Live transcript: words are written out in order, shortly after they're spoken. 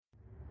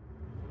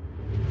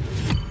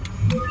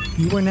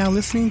You are now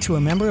listening to a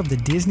member of the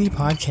Disney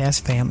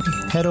Podcast family.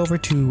 Head over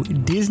to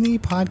Disney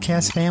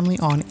Podcast Family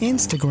on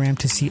Instagram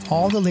to see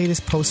all the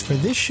latest posts for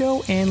this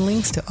show and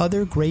links to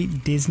other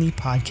great Disney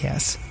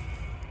podcasts.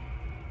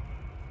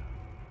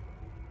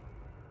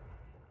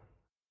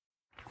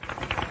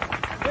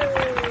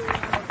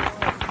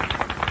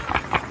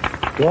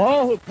 To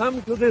all who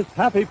come to this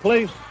happy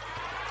place,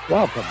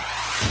 welcome.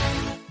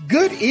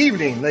 Good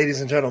evening, ladies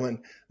and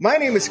gentlemen. My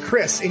name is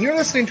Chris, and you're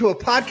listening to a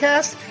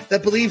podcast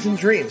that believes in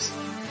dreams,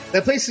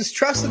 that places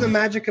trust in the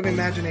magic of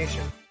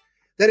imagination,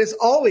 that is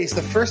always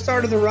the first star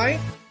to the right,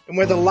 and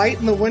where the light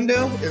in the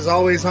window is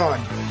always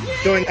on.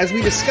 Join as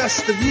we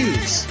discuss the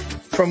views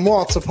from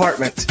Walt's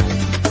apartment.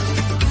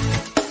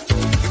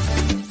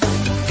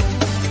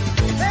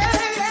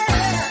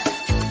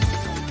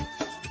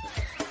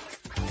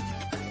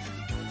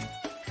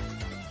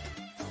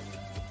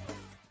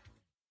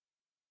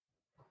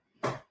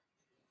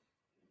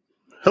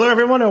 Hello,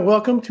 everyone, and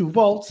welcome to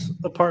Walt's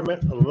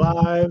Apartment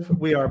Live.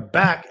 We are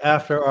back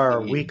after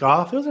our week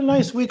off. It was a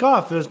nice week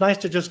off. It was nice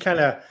to just kind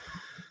of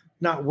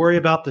not worry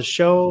about the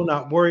show,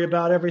 not worry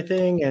about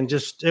everything, and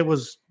just it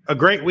was a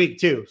great week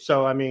too.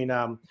 So, I mean,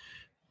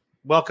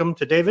 welcome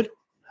to David.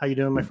 How you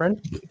doing, my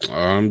friend?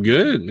 I'm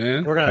good,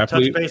 man. We're going to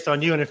touch base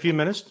on you in a few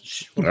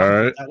minutes. All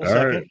right.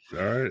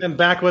 And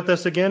back with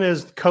us again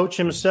is Coach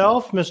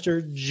himself,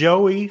 Mr.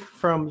 Joey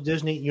from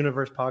Disney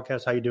Universe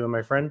Podcast. How you doing,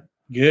 my friend?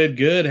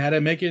 Good. How to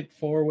make it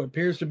for what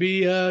appears to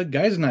be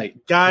guys'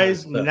 night.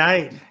 Guys'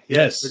 night.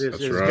 Yes, it is.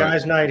 It's right.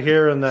 guys' night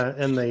here in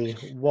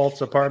the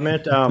Walt's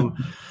apartment.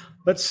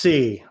 Let's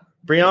see.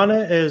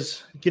 Brianna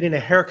is getting a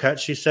haircut.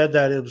 She said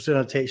that it was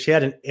going to take. She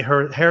had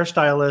her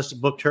hairstylist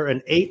booked her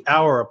an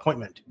 8-hour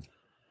appointment.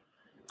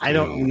 I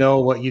don't know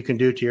what you can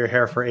do to your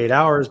hair for 8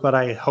 hours, but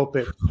I hope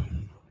it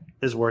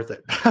is worth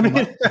it. I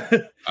mean,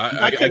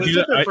 I can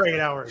sit there for 8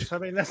 hours. I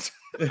mean, that's.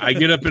 I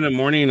get up in the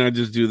morning and I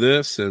just do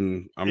this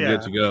and I'm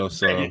good to go.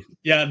 So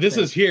yeah, this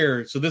is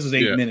here. So this is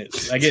 8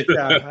 minutes. I get.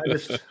 I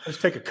just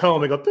take a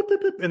comb and go, beep,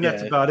 beep, beep, and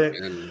that's about it.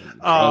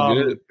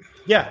 Good.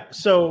 Yeah.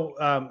 So,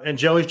 and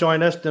Joey's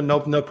joined us.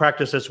 No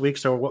practice this week,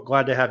 so we're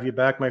glad to have you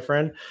back, my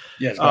friend.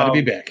 Yes, glad to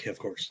be back, of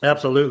course.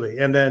 Absolutely.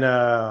 And then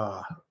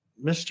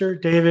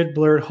Mr. David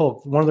Blurred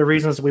Hope. One of the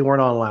reasons we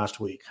weren't on last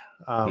week.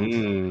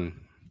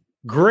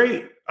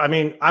 Great. I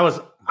mean,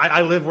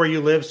 I live where you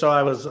live, so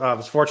I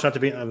was fortunate to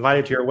be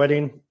invited to your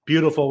wedding.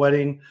 Beautiful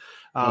wedding.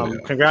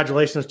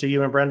 Congratulations to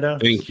you and Brenda.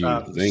 Thank you.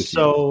 Thank you.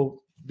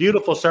 So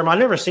beautiful ceremony. I've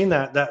never seen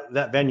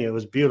that venue. It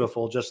was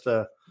beautiful. Just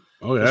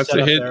that's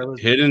a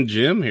hidden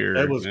gem here.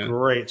 It was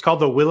great. It's called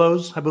the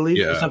Willows, I believe,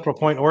 in Central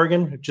Point,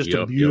 Oregon. Just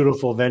a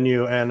beautiful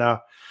venue. And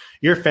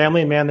your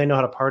family, man, they know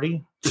how to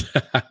party.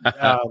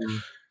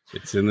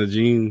 It's in the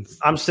genes.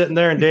 I'm sitting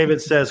there and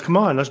David says, "Come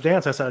on, let's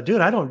dance." I said,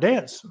 "Dude, I don't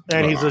dance."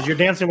 And he says, "You're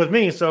dancing with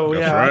me." So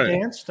right. I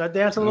danced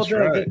a little bit.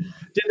 Right.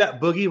 Did that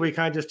boogie where you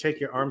kind of just take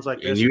your arms like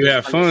this. And you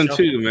have fun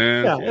too,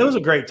 man. Yeah, it was a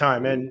great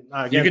time. And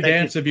again, you can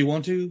dance if you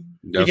want to.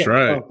 That's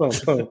right. Boom,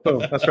 boom, boom.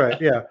 That's right.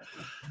 Yeah.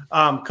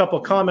 Couple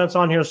comments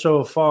on here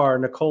so far.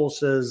 Nicole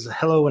says,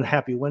 "Hello and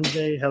happy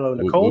Wednesday." Hello,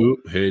 Nicole. Whoop,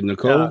 whoop. Hey,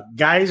 Nicole.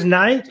 Guys'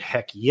 night.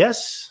 Heck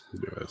yes.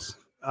 Yes.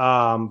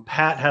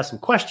 Pat has some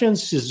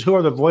questions. She says, who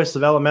are the voice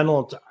of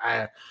Elemental?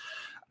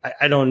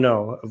 I don't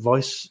know.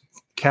 Voice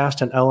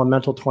cast in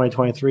Elemental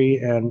 2023.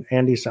 And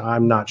Andy said,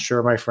 I'm not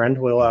sure, my friend.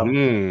 Well,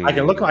 I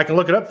can look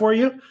it up for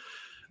you.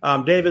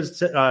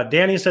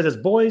 Danny said it's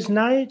boys'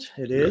 night.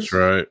 It is. That's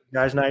right.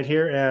 Guys' night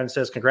here, and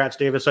says congrats,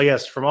 David. So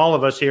yes, from all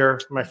of us here,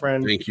 my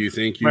friend. Thank you.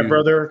 My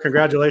brother.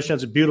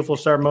 Congratulations. A beautiful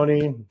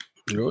ceremony.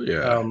 Oh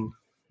yeah.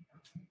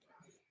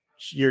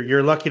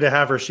 You're lucky to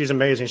have her. She's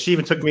amazing. She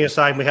even took me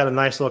aside and we had a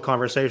nice little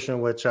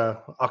conversation, which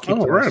I'll keep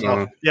to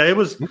myself. Yeah, it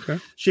was. Okay.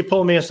 She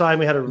pulled me aside.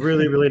 And we had a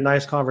really, really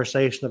nice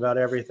conversation about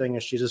everything,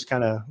 and she just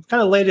kind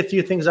of laid a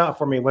few things out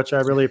for me, which I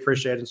really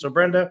appreciated. And so,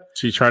 Brenda,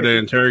 she tried to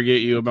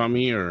interrogate you about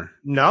me, or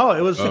no?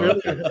 It was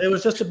it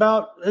was just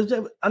about.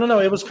 I don't know.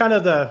 It was kind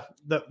of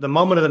the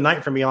moment of the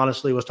night for me.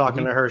 Honestly, was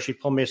talking to her. She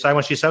pulled me aside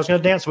when she said I was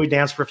going to dance. We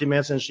danced for a few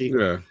minutes, and she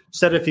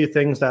said a few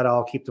things that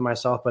I'll keep to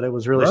myself. But it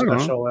was really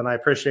special, and I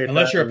appreciate.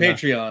 Unless you're a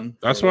Patreon.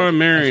 That's why I'm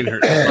marrying her.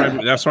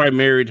 That's why I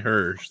married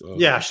her. So.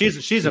 Yeah,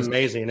 she's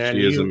amazing, and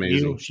she is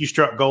amazing. You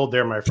struck gold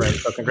there, my friend.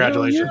 So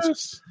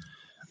congratulations.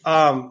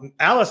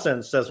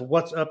 Allison says,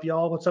 "What's up,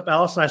 y'all? What's up,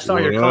 Allison? I saw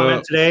your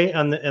comment today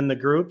in the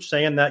group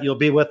saying that you'll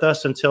be with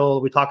us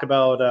until we talk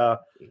about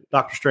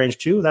Doctor Strange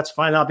 2. That's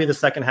fine. That'll be the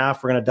second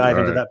half. We're going to dive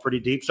into that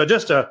pretty deep. So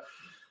just a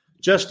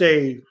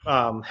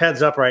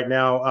heads up right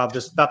now.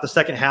 Just about the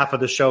second half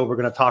of the show, we're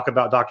going to talk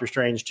about Doctor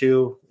Strange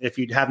 2. If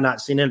you have not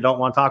seen it and don't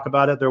want to talk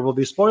about it, there will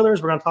be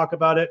spoilers. We're going to talk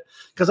about it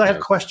because I have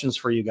questions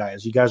for you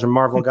guys. You guys are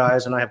Marvel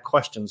guys, and I have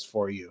questions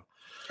for you.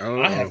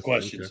 I have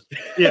questions.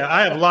 Okay. Yeah,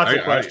 I have lots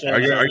of questions.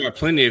 I got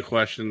plenty of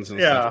questions. And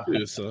stuff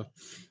too, so.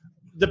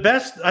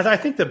 I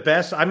think the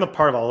best, I'm a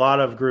part of a lot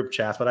of group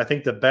chats, but I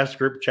think the best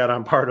group chat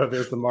I'm part of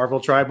is the Marvel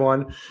Tribe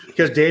one,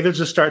 because David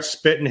just starts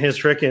spitting his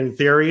freaking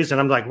theories, and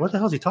I'm like, what the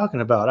hell is he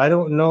talking about? I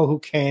don't know who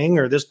Kang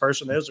or this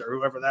person is or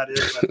whoever that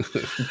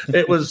is.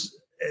 It was,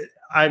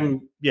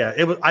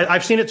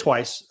 I've seen it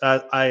twice.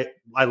 I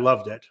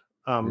loved it.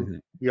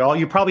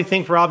 You probably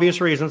think for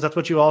obvious reasons that's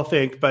what you all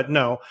think, but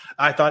no,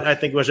 I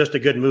think it was just a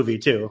good movie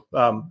too.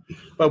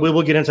 But we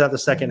will get into that the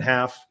second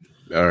half.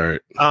 All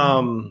right.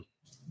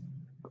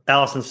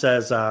 Allison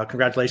says,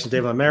 "Congratulations,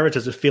 Dave, on marriage.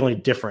 Is it feeling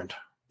different?"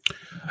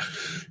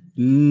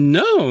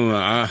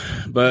 No,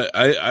 but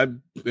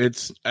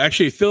it's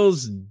actually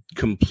feels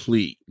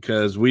complete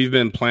because we've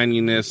been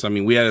planning this. I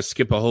mean, we had to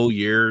skip a whole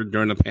year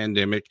during the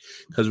pandemic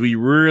because we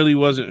really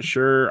wasn't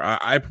sure.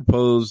 I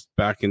proposed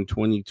back in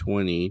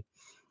 2020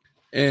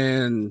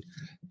 and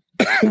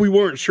we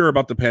weren't sure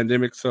about the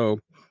pandemic. So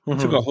it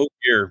took a whole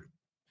year,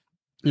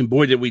 and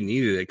boy, did we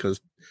needed it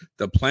because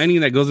the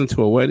planning that goes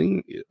into a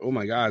wedding, oh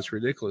my God, it's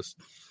ridiculous.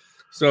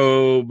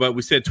 So, but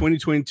we said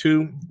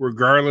 2022,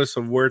 regardless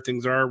of where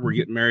things are, we're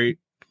getting married.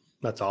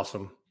 That's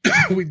awesome.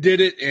 We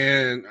did it,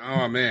 and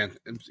oh man,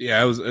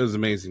 yeah, it was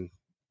amazing.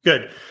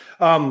 Good.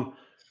 I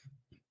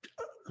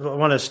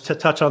want to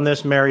touch on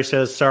this. Mary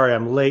says, "Sorry,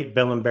 I'm late.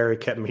 Bill and Barry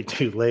kept me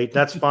too late."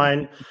 That's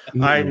fine.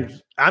 I'm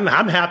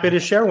happy to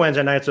share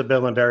Wednesday nights with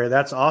Bill and Barry.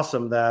 That's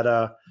awesome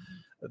that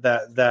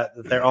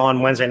they're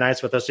on Wednesday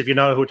nights with us. If you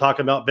know who we're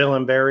talking about, Bill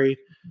and Barry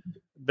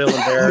from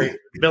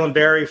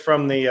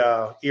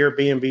the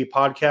Airbnb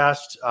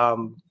podcast.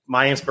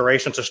 My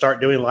inspiration to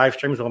start doing live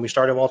streams when we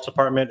started Walt's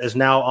Apartment is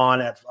now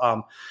on at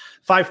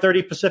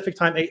 5:30 Pacific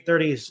time,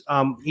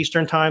 8:30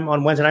 Eastern time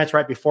on Wednesday nights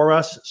right before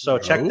us. So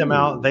check them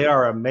out. They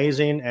are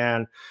amazing.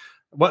 And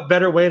what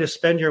better way to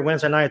spend your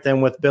Wednesday night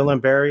than with Bill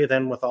and Barry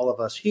than with all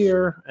of us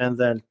here? And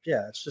then,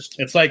 yeah,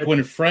 it's like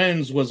when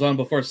Friends was on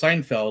before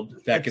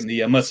Seinfeld back in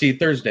the Must See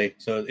Thursday.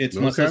 So it's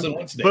Must See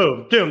Wednesday.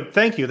 Boom. Dude,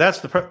 thank you. That's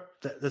the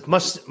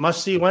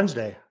must see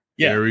Wednesday.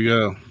 Yeah, there we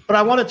go. But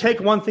I want to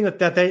take one thing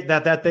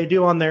that they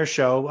do on their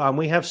show.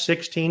 We have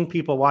 16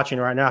 people watching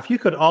right now. If you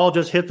could all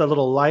just hit the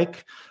little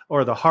like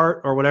or the heart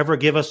or whatever,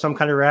 give us some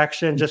kind of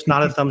reaction, just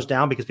not a thumbs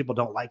down because people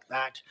don't like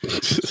that.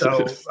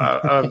 So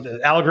the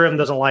algorithm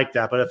doesn't like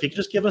that. But if you could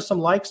just give us some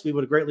likes, we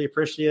would greatly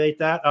appreciate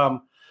that.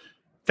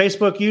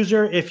 Facebook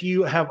user, if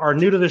you are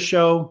new to the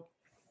show,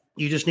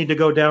 you just need to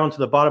go down to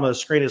the bottom of the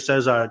screen. It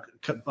says allow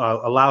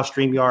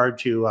StreamYard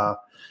to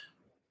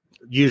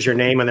use your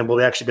name, and then we'll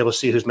actually be able to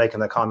see who's making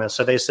the comments.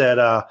 So they said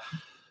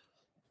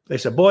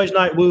boys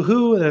night,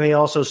 woohoo. And then they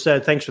also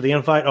said, thanks for the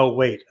invite. Oh,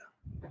 wait,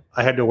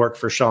 I had to work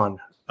for Sean.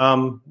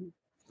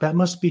 That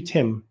must be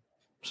Tim.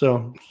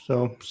 So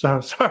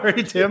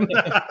sorry, Tim.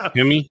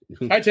 Timmy.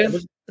 Hi, Tim.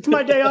 It's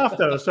my day off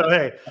though. So,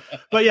 hey,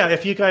 but yeah,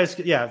 if you guys,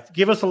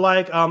 give us a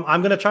like. I'm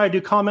going to try to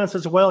do comments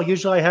as well.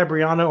 Usually I have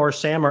Brianna or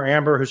Sam or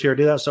Amber who's here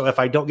to do that. So if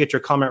I don't get your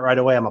comment right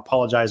away, I'm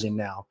apologizing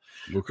now.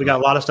 Okay. We got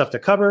a lot of stuff to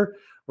cover.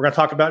 We're going to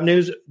talk about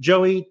news.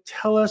 Joey,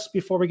 tell us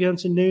before we get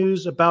into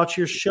news about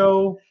your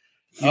show.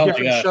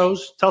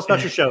 Shows. Tell us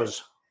about your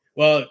shows.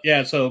 Well,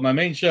 yeah. So my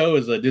main show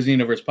is the Disney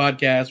Universe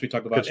podcast. We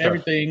talk about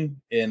everything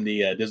in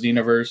the Disney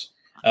Universe.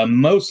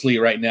 Mostly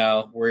right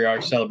now, we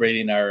are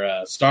celebrating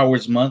our Star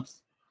Wars month,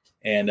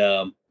 and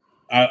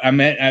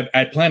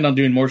I planned on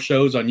doing more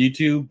shows on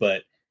YouTube,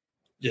 but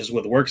just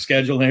with work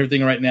schedule and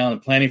everything right now, I'm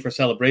planning for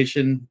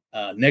celebration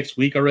next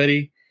week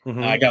already.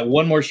 Mm-hmm. I got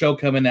one more show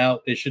coming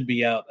out. It should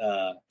be out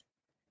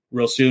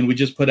real soon. We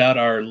just put out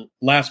our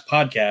last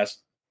podcast,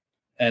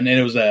 and then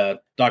it was a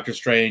Doctor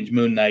Strange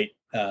Moon Knight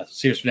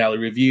series finale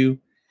review.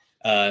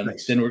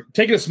 Nice. Then we're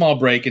taking a small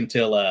break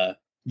until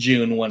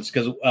June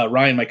because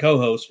Ryan,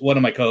 one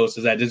of my co-hosts,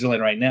 is at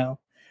Disneyland right now.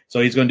 So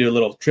he's going to do a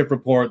little trip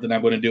report. Then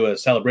I'm going to do a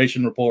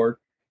celebration report.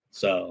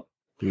 So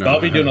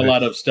I'll be doing a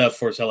lot of stuff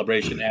for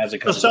celebration as it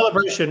comes. So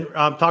celebration,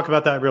 talk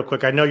about that real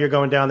quick. I know you're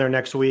going down there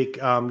next week.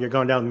 You're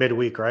going down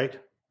midweek, right?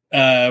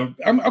 I'm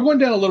going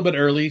down a little bit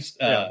early.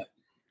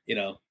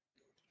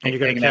 And you're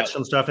going to catch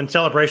some stuff. And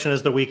celebration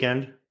is the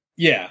weekend.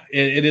 Yeah,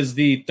 it is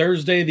the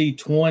Thursday, the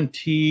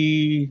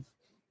 26th.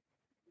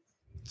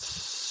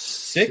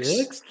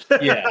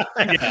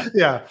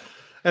 Yeah.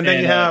 And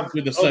then you have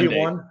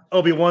Obi-Wan.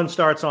 Obi-Wan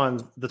starts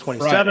on the 27th.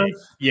 Friday.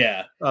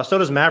 Yeah. So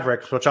does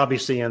Maverick, which I'll be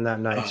seeing that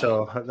night.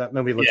 So that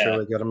movie looks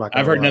really good.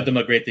 I've heard nothing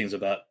but great things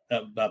about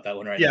that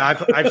one right now.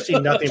 Yeah, I've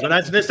seen nothing.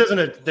 But this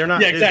isn't they're not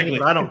Disney, exactly.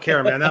 But I don't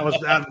care, man.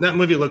 That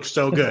movie looks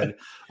so good.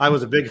 I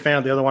was a big fan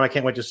of the other one. I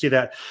can't wait to see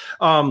that.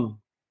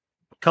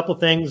 Couple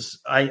things.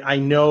 I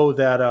know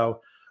that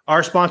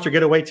our sponsor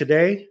Getaway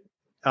Today,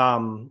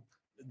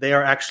 they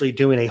are actually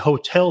doing a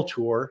hotel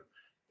tour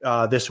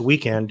this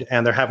weekend,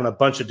 and they're having a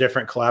bunch of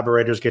different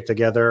collaborators get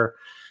together.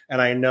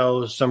 And I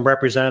know some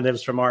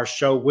representatives from our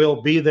show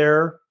will be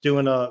there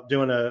doing a.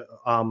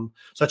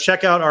 So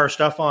check out our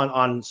stuff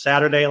on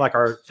Saturday, like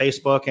our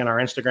Facebook and our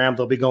Instagram.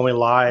 They'll be going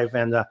live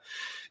and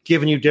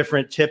giving you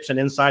different tips and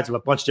insights of a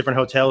bunch of different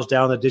hotels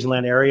down in the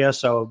Disneyland area.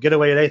 So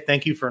Getaway Today,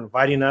 thank you for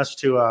inviting us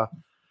to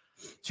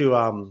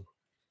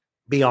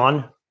be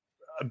on.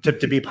 To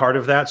be part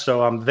of that. So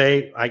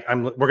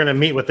we're going to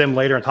meet with them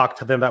later and talk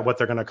to them about what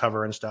they're going to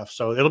cover and stuff.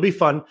 So it'll be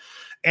fun.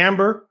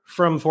 Amber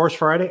from Force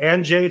Friday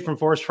and Jade from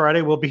Force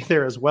Friday will be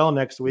there as well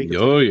next week.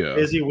 It's a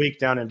busy week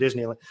down in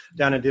Disneyland.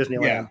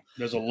 Yeah,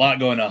 there's a lot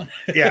going on.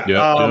 Yeah.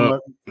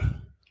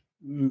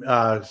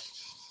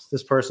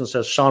 This person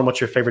says, Sean,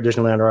 what's your favorite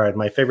Disneyland ride?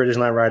 My favorite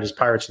Disneyland ride is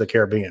Pirates of the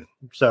Caribbean.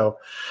 So,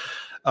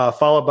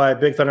 followed by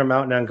Big Thunder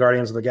Mountain and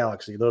Guardians of the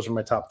Galaxy. Those are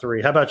my top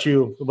three. How about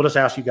you? We'll just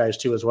ask you guys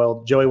too as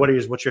well. Joey,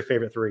 what's your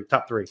favorite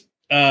top three?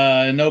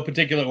 No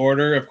particular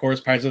order. Of course,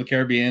 Pirates of the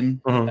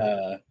Caribbean,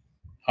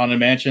 Haunted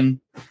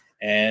Mansion,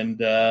 and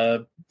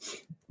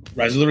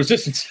Rise of the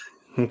Resistance.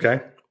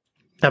 Okay.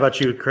 How about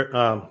you?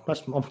 I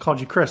called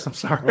you Chris. I'm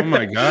sorry. Oh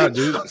my God,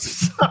 dude!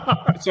 It's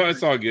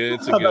all good.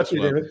 It's a How good about you,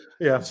 David?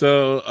 Yeah.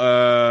 So,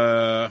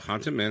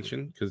 Haunted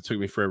Mansion, because it took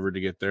me forever to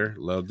get there.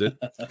 Loved it.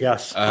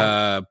 Yes.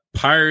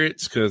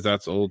 Pirates, because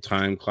that's old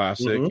time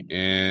classic.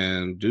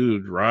 And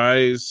dude,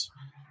 Rise,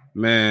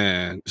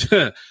 man.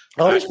 I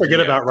always forget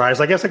about Rise.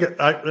 I guess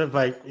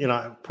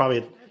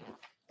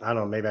I don't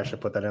know. Maybe I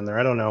should put that in there.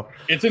 I don't know.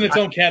 It's in its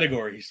own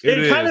categories.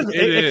 It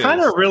kind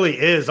of really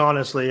is.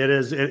 Honestly, it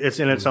is. It's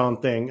in its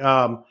own thing.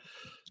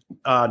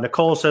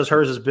 Nicole says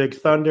hers is Big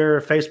Thunder.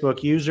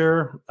 Facebook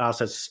user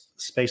says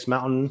Space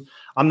Mountain.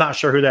 I'm not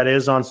sure who that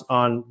is on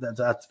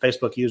that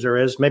Facebook user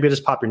is. Maybe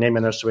just pop your name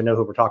in there so we know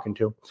who we're talking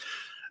to.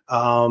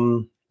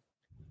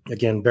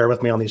 Again, bear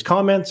with me on these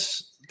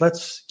comments.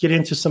 Let's get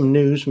into some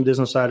news from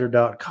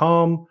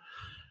DisneyInsider.com.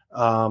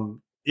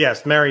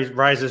 Yes,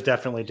 Rise is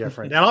definitely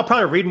different, and I'll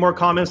probably read more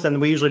comments than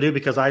we usually do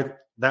because my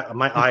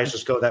eyes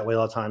just go that way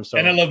all the time. So,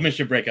 and I love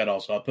Mission Breakout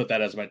also. I'll put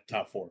that as my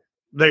top 4.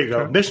 There you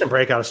go. Mission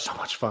Breakout is so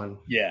much fun.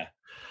 Yeah.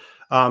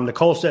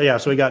 Nicole said, yeah.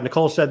 So we got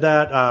Nicole said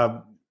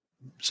that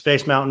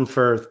Space Mountain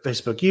for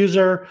Facebook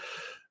user.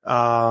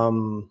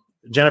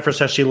 Jennifer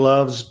says she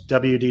loves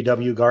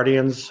WDW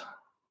Guardians.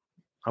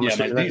 Is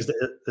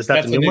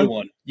that the new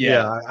one?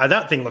 Yeah.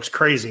 That thing looks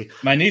crazy.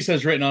 My niece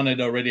has written on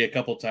it already a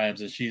couple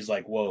times, and she's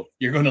like, "Whoa,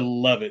 you're going to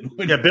love it."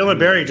 Yeah, Bill and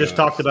Barry just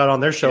talked about it on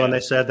their show, and they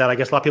said that I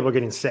guess a lot of people are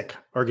getting sick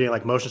or getting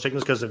like motion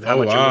sickness because of how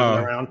much you're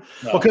moving around.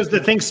 No. Because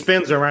the thing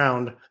spins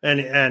around,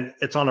 and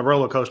it's on a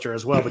roller coaster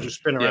as well, but you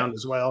spin around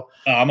as well.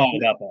 I'm all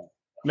about that.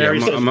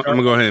 Mary says, I'm going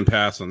to go ahead and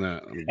pass on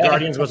that.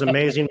 Guardians was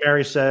amazing.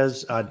 Mary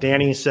says,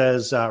 Danny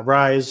says,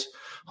 Rise,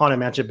 Haunted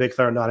Mansion, Big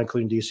Thunder, not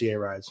including DCA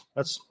rides.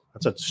 That's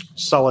a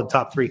solid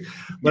top 3.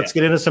 Let's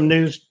get into some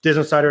news.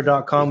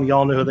 DisneyInsider.com. We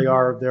all know who they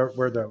are.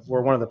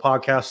 We're one of the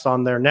podcasts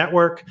on their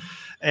network,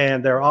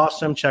 and they're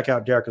awesome. Check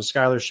out Derek and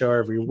Skylar's show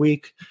every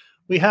week.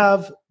 We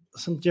have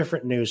some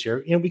different news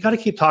here. We got to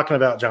keep talking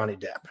about Johnny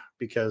Depp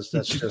because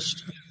that's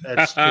just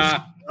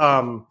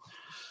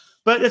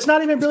but it's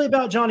not even really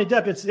about Johnny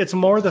Depp. It's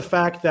more the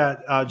fact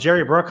that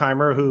Jerry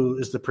Bruckheimer, who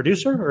is the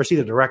producer, or is he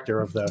the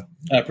director of the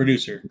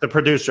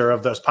producer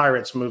of those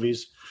Pirates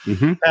movies,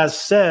 has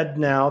said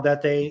now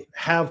that they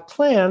have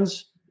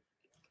plans.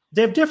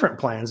 They have different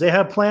plans. They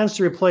have plans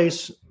to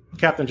replace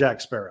Captain Jack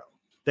Sparrow.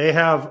 They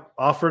have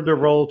offered the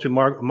role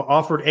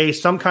to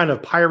some kind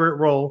of pirate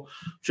role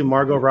to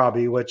Margot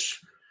Robbie, which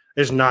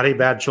is not a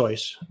bad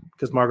choice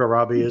because Margot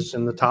Robbie is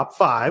in the top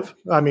 5.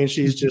 I mean,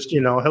 she's just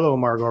hello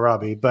Margot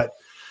Robbie, but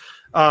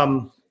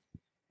no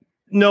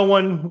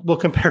one will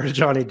compare to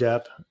Johnny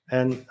Depp.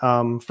 And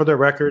for the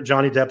record,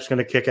 Johnny Depp's going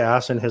to kick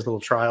ass in his little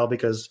trial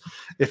because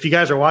if you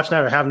guys are watching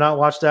that or have not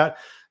watched that,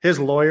 his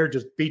lawyer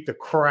just beat the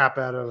crap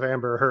out of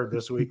Amber Heard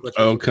this week.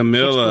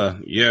 Camilla.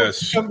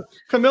 Yes.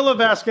 Camilla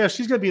Vasquez.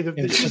 She's going to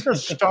be she's the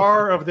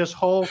star of this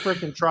whole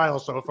freaking trial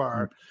so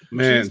far.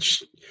 Man,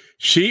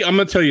 I'm going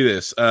to tell you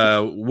this.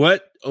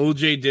 What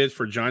OJ did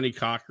for Johnny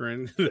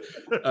Cochran,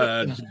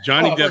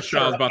 Johnny Depp's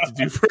trial is about to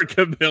do for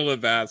Camilla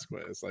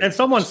Vasquez. And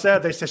someone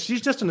said, they said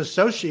she's just an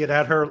associate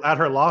at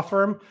her law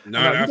firm.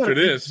 Not after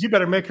this. You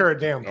better make her a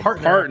damn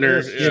partner.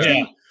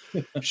 Yeah.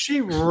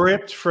 She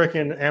ripped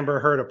freaking Amber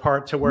Heard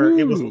apart to where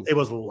it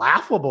was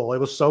laughable. It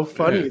was so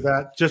funny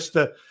that just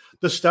the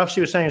stuff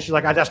she was saying. She's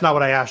like, "That's not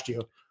what I asked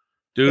you,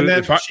 dude."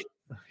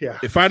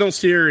 If I don't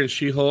see her in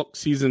She-Hulk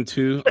season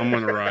 2, I'm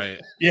gonna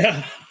riot.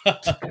 Yeah,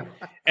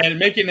 and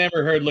making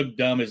Amber Heard look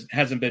dumb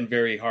hasn't been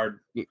very hard.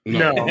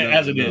 No,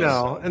 as it is.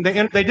 No, and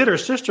they did her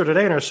sister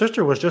today, and her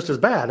sister was just as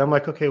bad. I'm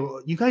like, okay,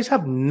 well, you guys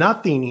have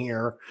nothing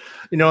here,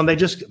 and they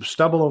just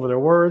stumble over their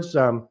words.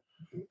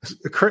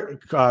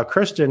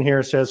 Kristen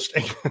here says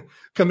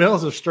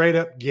Camilla's a straight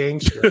up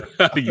gangster.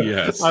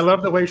 Yes, I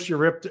love the way she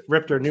ripped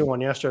her new one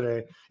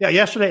yesterday. Yeah,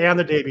 yesterday and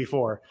the day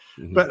before.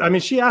 But I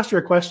mean, she asked her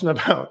a question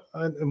about,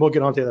 and we'll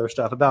get on to the other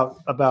stuff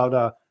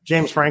about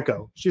James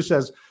Franco. She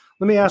says,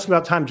 "Let me ask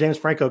about time James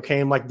Franco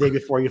came like the day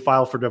before you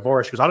filed for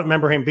divorce because I don't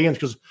remember him being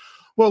because."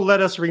 Well,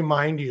 let us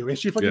remind you. And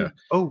she fucking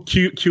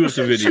cue us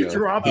the video.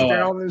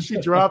 She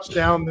drops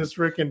down this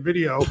freaking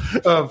video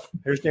of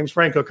here's James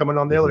Franco coming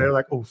on the elevator.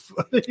 Like, oof.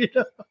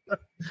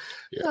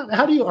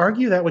 How do you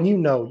argue that when you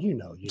know?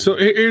 So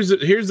here's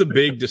a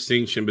big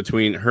distinction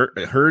between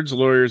Heard's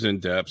lawyers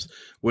and Depp's.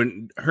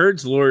 When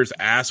Heard's lawyers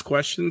ask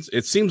questions,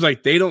 it seems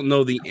like they don't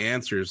know the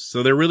answers,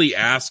 so they're really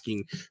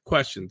asking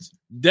questions.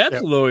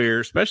 Depp's lawyer,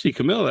 especially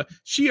Camilla,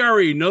 she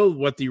already knows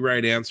what the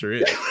right answer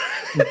is.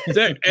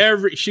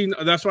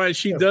 That's why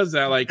she does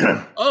that. Like,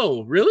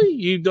 oh, really?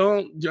 You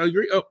don't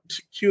agree? Oh,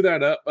 cue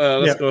that up.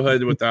 Let's go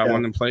ahead with that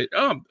one and play.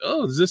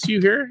 Oh, is this you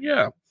here?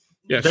 Yeah.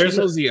 She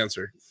knows the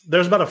answer.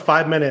 There's about a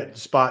 5-minute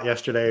spot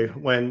yesterday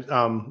when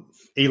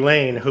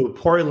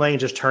Elaine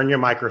just turned your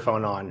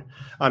microphone on.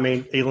 I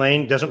mean,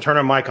 Elaine doesn't turn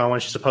her mic on when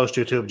she's supposed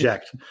to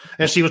object.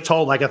 And she was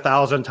told like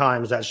 1,000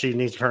 times that she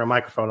needs to turn her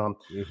microphone on.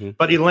 Mm-hmm.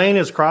 But Elaine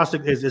is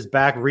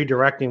back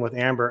redirecting with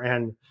Amber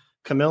and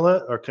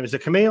Camilla, or is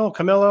it Camille,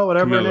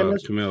 whatever her name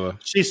is. Camilla.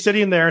 She's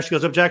sitting there and she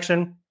goes,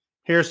 objection,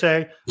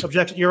 hearsay,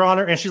 objection, Your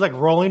Honor. And she's like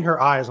rolling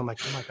her eyes. I'm like,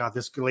 oh my God,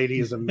 this lady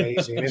is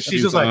amazing. And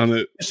she's just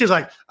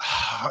like,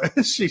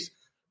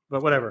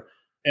 but whatever.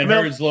 And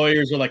Camille, her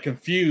lawyers are like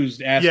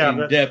confused,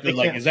 asking Depp,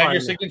 like, is that your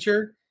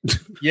signature?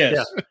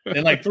 Yes. Yeah.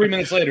 And like 3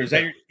 minutes later, is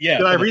that your,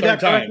 Did I read that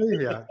correctly?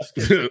 Yeah.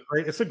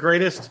 It's the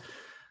greatest.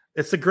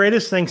 It's the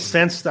greatest thing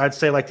since, I'd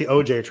say, like the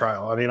OJ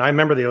trial. I mean, I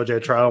remember the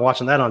OJ trial,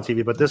 watching that on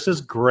TV, but this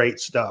is great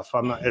stuff.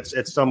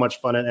 It's so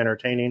much fun and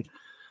entertaining.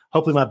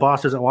 Hopefully my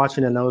boss isn't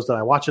watching and knows that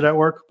I watch it at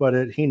work,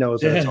 but he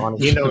knows that it's on.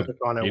 He knows it's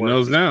on at work. He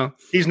knows now.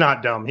 He's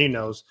not dumb. He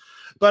knows.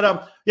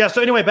 But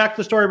so anyway, back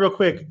to the story real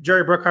quick.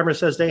 Jerry Bruckheimer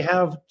says they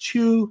have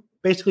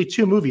basically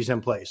two movies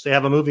in place. They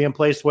have a movie in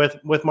place with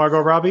Margot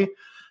Robbie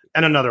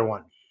and another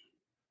one.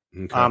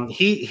 Okay.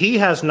 He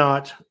has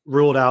not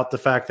ruled out the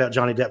fact that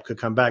Johnny Depp could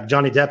come back.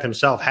 Johnny Depp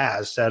himself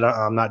has said,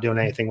 I'm not doing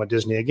anything with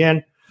Disney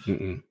again,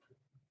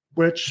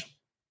 which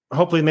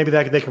hopefully maybe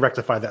they can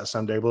rectify that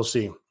someday. We'll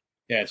see.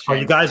 Yeah, are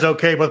you guys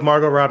okay with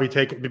Margot Robbie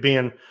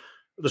being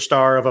the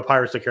star of a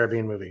Pirates of the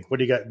Caribbean movie? What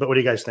do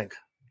you guys think?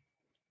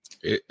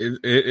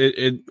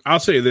 I'll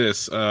say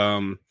this.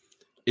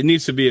 It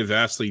needs to be a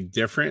vastly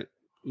different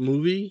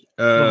movie.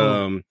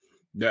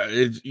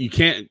 You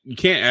can't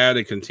add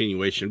a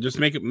continuation. Just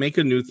make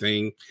a new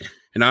thing,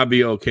 and I'll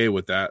be okay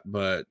with that.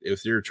 But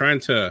if you're trying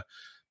to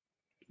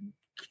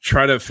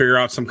figure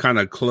out some kind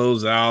of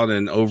close out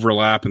and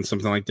overlap and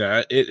something like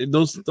that,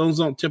 those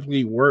don't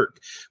typically work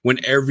when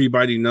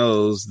everybody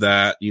knows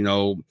that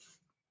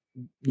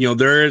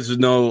there is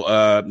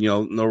no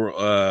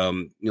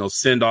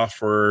send off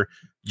for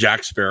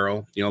Jack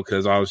Sparrow,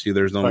 because obviously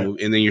there's no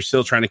movie, and then you're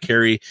still trying to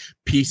carry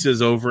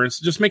pieces over, and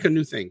so just make a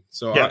new thing.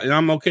 So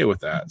I'm okay with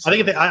that. So.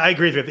 I think I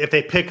agree with you. If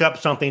they pick up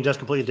something just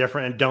completely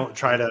different and don't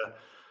try to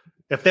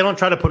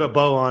put a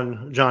bow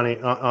on Johnny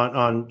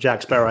on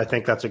Jack Sparrow, I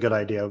think that's a good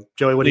idea.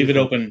 Joey, what do you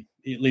think?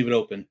 Leave it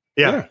open.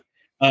 Yeah.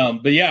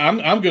 But yeah,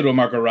 I'm good with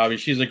Margot Robbie.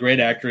 She's a great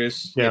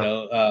actress.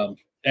 Yeah.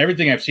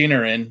 Everything I've seen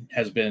her in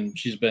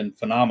she's been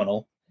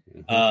phenomenal.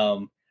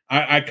 Mm-hmm.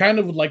 I kind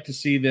of would like to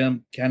see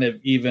them kind of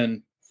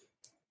even.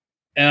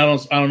 And I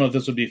don't know if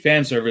this would be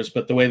fan service,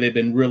 but the way they've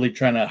been really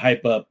trying to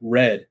hype up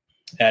Red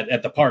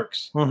at the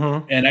parks,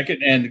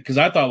 and because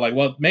I thought like,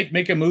 well,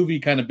 make a movie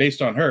kind of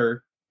based on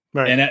her,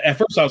 right? And at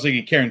first I was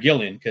thinking Karen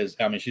Gillan because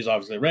I mean she's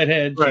obviously a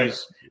redhead,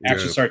 she's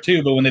action star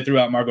too. But when they threw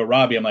out Margot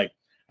Robbie, I'm like,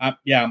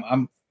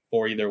 I'm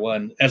for either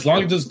one as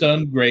long as it's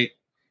done great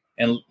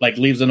and like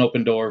leaves an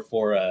open door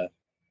for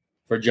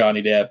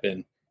Johnny Depp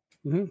and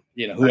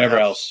whoever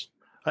else.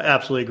 I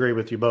absolutely agree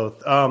with you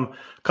both. A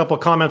couple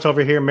of comments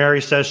over here. Mary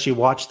says she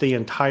watched the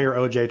entire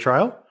OJ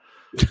trial.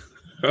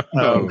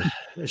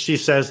 She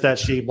says that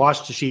she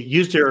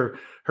used her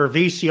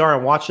VCR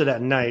and watched it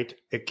at night.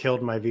 It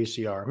killed my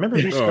VCR. Remember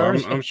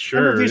VCRs? I'm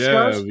sure. VCRs?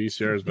 Yeah,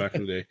 VCRs back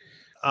in the day.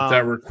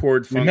 That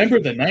record function. Remember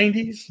the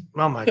 90s?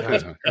 Oh my God,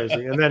 that's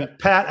crazy. And then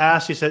Pat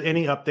asked, he said,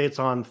 any updates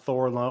on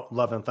Thor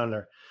Love and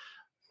Thunder?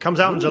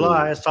 Comes out in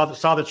July. I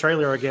saw the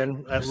trailer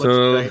again. It looks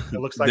great. It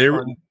looks like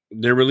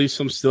they released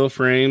some still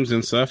frames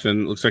and stuff,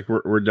 and it looks like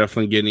we're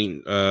definitely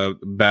getting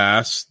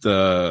Bass,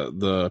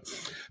 the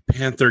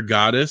Panther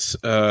Goddess.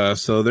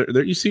 So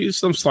there you see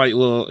some slight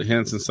little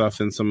hints and stuff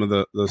in some of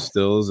the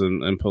stills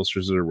and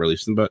posters that are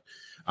releasing. But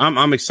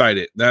I'm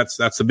excited. That's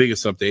the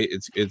biggest update.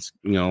 It's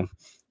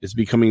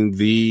becoming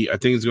I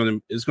think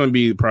it's going to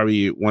be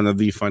probably one of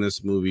the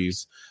funnest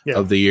movies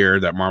of the year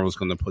that Marvel's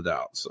going to put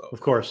out. So of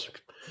course,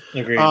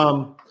 agreed.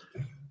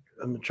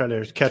 I'm trying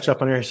to catch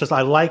up on her. He says,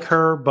 I like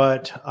her,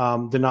 but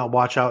did not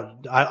watch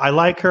out. I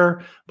like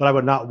her, but I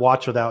would not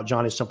watch without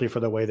Johnny simply for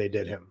the way they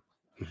did him.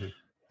 Mm-hmm.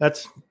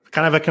 That's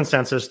kind of a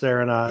consensus there.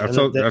 And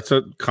that's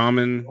a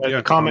common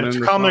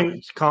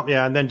common.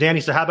 And then Danny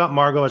said, how about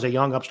Margot as a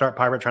young upstart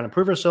pirate trying to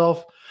prove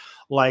herself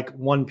like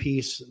One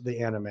Piece,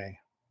 the anime?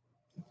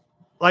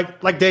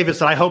 Like David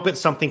said, I hope it's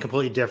something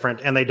completely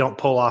different and they don't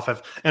pull off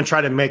and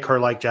try to make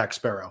her like Jack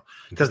Sparrow,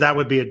 because that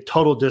would be a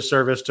total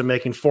disservice to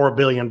making $4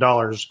 billion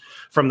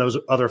from those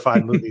other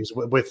 5 movies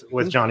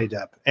with Johnny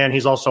Depp. And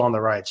he's also on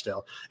the ride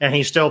still. And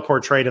he's still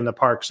portrayed in the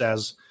parks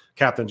as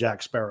Captain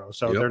Jack Sparrow.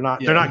 So they're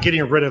not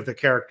getting rid of the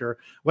character,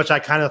 which I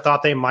kind of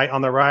thought they might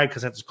on the ride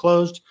because it's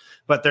closed,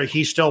 but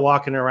he's still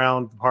walking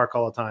around the park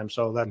all the time.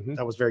 So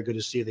that was very good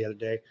to see the other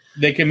day.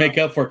 They can make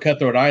up for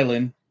Cutthroat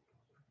Island.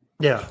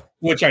 Yeah.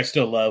 Which I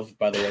still love,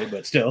 by the way,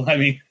 but still, I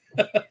mean.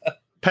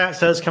 Pat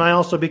says, can I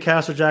also be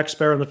cast as Jack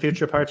Sparrow in the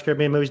future Pirates of the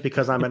Caribbean movies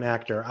because I'm an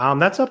actor?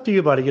 That's up to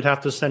you, buddy. You'd have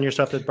to send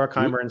yourself to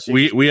Bruckheimer and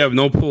see. We have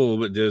no pull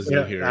with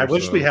Disney here. I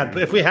wish we had.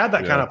 If we had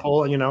that kind of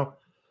pull,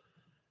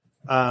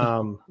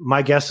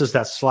 my guess is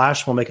that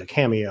Slash will make a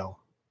cameo.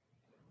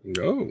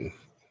 Oh.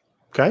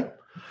 Okay.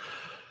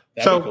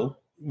 That'd be cool.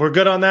 we're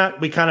good on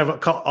that. We kind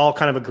of all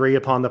kind of agree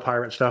upon the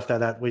pirate stuff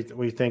that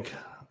we think.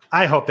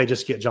 I hope they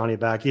just get Johnny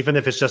back, even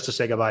if it's just to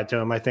say goodbye to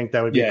him. I think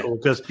that would be cool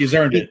because he's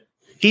earned it.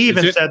 He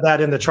even said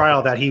that in the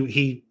trial that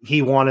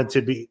he wanted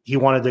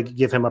to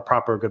give him a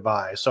proper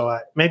goodbye. So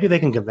maybe they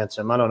can convince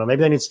him. I don't know.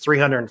 Maybe they need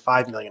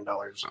 $305 million.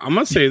 I'm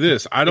gonna say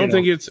this. I don't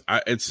think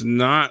it's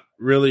not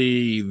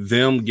really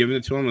them giving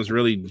it to him. It's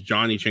really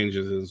Johnny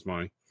changes his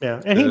mind.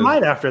 Yeah, and he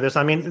might after this.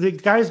 I mean, the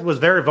guy was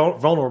very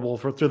vulnerable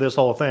through this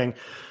whole thing.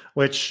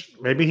 Which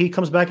maybe he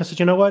comes back and says,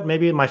 you know what,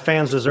 maybe my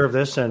fans deserve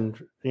this, and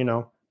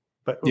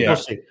but we'll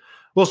see.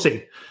 We'll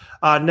see.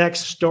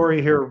 Next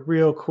story here,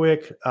 real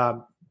quick.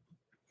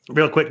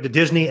 The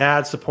Disney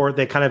ad support.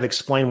 They kind of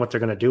explain what they're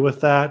going to do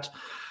with that.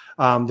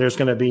 There's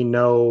going to be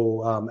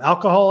no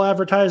alcohol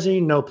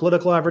advertising, no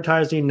political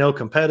advertising, no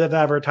competitive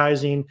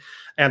advertising,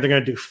 and they're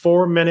going to do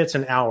 4 minutes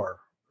an hour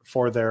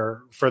for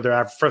their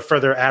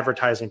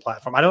advertising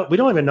platform. We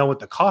don't even know what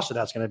the cost of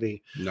that's going to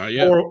be. Not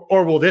yet.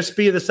 Or will this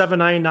be the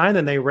 $7.99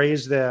 and they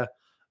raise the?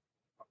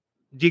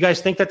 Do you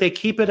guys think that they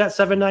keep it at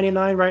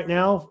 $7.99 right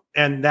now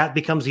and that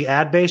becomes the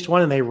ad based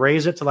one and they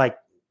raise it to like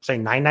say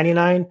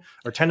 $9.99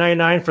 or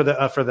 $10.99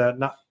 for the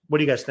not? What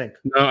do you guys think?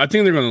 No, I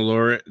think they're going to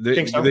lower it.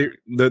 Think so?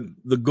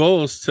 The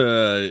goal is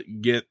to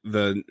get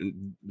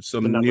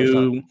some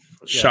new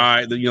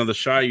shy, the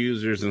shy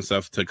users and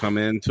stuff to come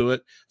into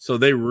it. So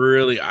they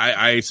really,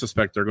 I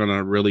suspect they're going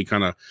to really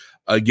kind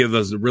of give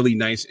us a really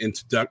nice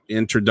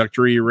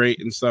introductory rate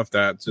and stuff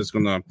that's just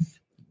going to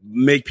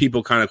make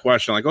people kind of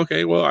question, like,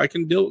 okay, well, I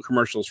can deal with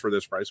commercials for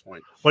this price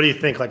point. What do you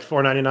think? Like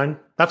 $4.99?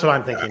 That's what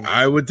I'm thinking.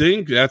 I would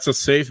think that's a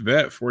safe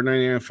bet.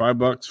 $4.99,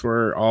 $5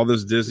 for all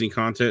this Disney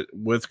content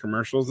with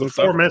commercials and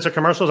stuff. 4 minutes of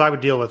commercials, I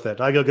would deal with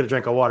it. I go get a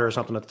drink of water or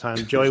something at the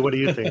time. Joey, what do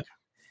you think?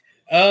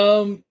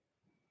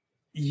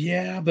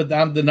 Yeah, but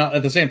not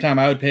at the same time.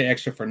 I would pay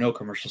extra for no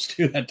commercials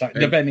too. That time,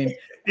 depending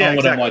on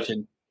what I'm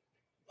watching.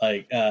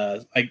 Like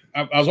I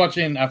was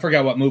watching. I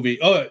forgot what movie.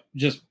 Oh,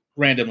 just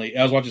randomly,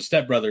 I was watching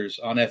Step Brothers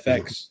on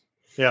FX.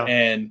 Yeah,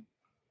 and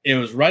it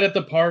was right at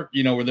the part,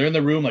 where they're in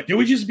the room. Like, did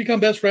we just become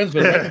best friends?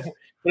 But it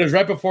was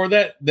right before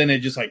that. Then it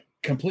just like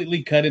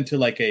completely cut into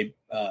like a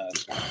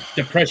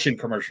depression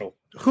commercial.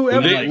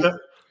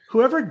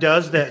 Whoever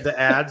does the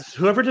ads,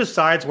 whoever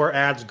decides where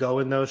ads go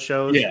in those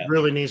shows,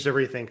 really needs to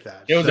rethink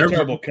that. It was a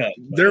terrible cut.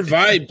 They're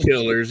vibe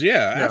killers.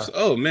 Yeah.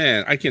 Oh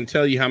man, I can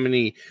tell you how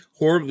many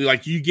horribly,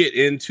 like, you get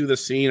into the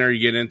scene or you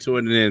get into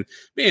it and then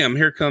bam,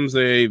 here comes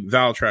a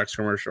Valtrax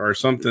commercial or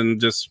something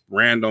just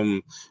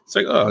random. It's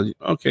like, oh,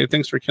 okay,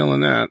 thanks for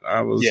killing that.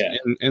 I was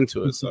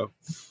into it. So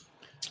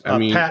I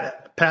mean,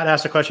 Pat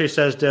asked a question. He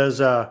says,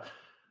 does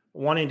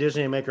wanting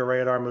Disney to make a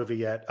rated R movie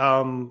yet?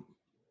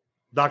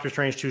 Doctor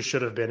Strange 2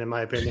 should have been, in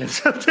my opinion.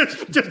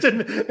 just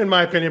in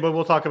my opinion, but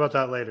we'll talk about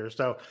that later.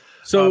 So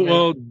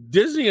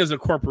Disney as a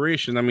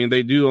corporation, I mean,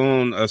 they do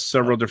own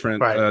several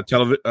different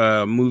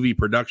movie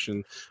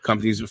production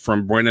companies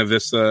from Buena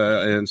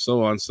Vista and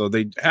so on. So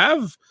they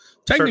have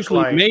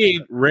technically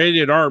made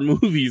rated R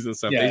movies and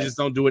stuff. Yeah. They just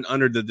don't do it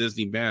under the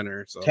Disney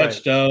banner. So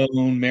Touchstone,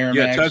 Miramax.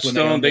 Yeah,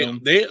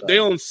 Touchstone. They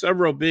own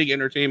several big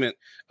entertainment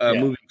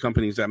movie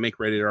companies that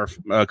make rated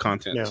R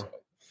content. Yeah. So.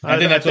 I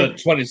think that's what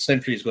 20th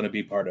Century is going to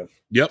be part of.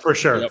 Yep, for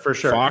sure.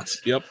 Fox.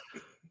 Yep.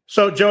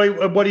 So, Joey,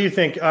 what do you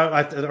think?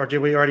 Or did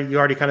we already? You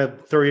already kind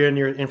of threw in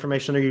your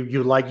information, or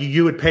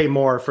you would pay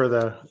more for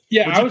the?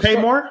 Yeah, I would pay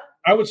more.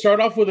 I would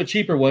start off with a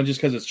cheaper one just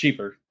because it's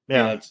cheaper.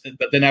 Yeah.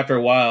 But then after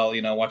a while,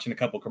 watching a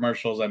couple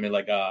commercials, I mean,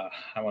 like, I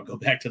want to go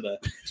back to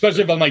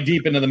especially if I'm like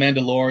deep into the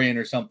Mandalorian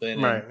or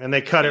something. Right, and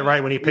they cut it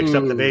right when he picks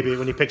up the baby.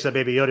 When he picks up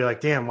Baby Yoda, you're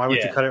like, damn, why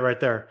would you cut it right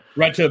there?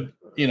 Right to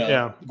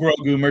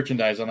Grogu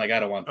merchandise. I'm like,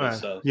 I don't want this.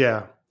 So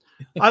yeah.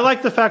 I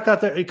like the fact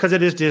that because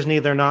it is Disney,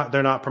 they're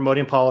not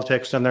promoting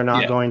politics and they're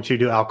not going to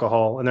do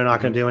alcohol and they're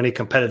not going to do any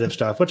competitive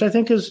stuff, which I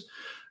think is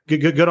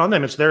good on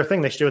them. It's their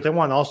thing. They should do what they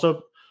want.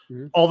 Also,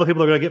 all the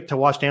people are going to get to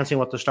watch Dancing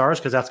with the Stars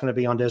because that's going to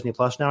be on Disney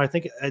Plus now. I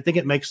think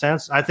it makes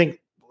sense. I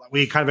think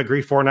we kind of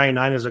agree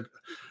 $4.99 is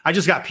I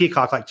just got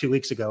Peacock like 2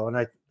 weeks ago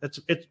and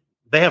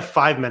they have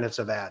 5 minutes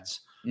of ads.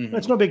 Mm-hmm.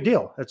 It's no big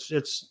deal.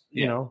 It's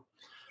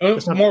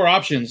more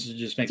options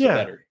just makes it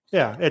better.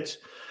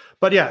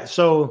 Yeah,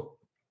 so.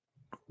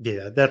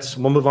 Yeah,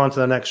 we'll move on to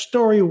the next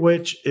story,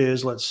 which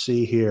is, let's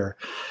see here.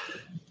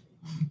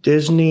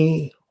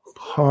 Disney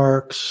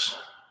Parks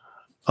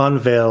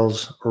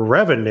unveils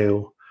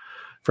revenue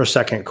for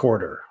second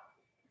quarter.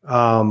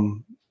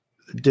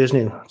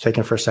 Disney,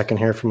 taking for a second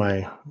here for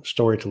my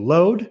story to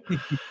load.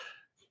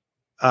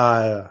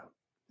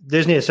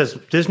 Disney, it says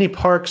Disney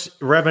Parks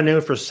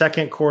revenue for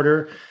second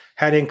quarter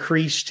had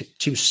increased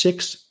to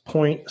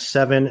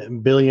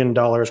 $6.7 billion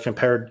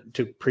compared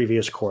to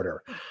previous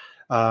quarter.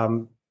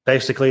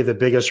 Basically, the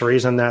biggest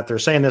reason that they're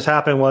saying this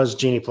happened was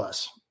Genie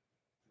Plus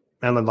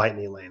and the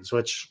Lightning Lanes,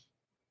 which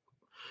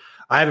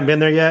I haven't been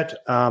there yet.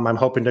 I'm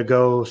hoping to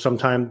go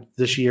sometime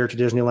this year to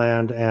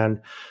Disneyland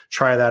and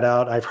try that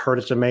out. I've heard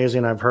it's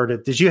amazing. I've heard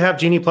it. Did you have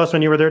Genie Plus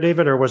when you were there,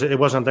 David, or was it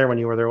wasn't there when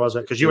you were there, was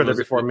it? Because you were there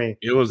before me.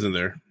 It wasn't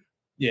there.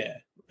 Yeah.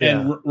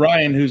 And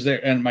Ryan, who's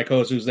there, and my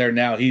co-host who's there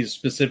now, he's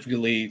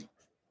specifically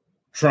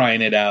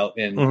trying it out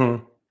and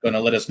going to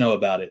let us know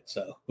about it.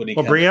 So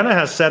Brianna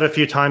has said a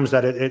few times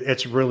that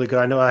it's really good.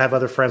 I know I have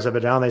other friends that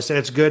have been down. They say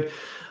it's good.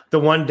 The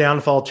one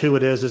downfall to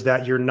it is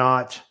that you're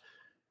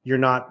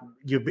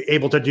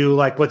able to do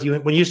like when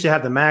you used to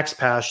have the Max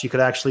Pass, you could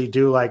actually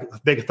do like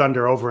Big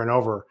Thunder over and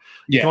over.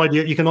 You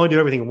can only do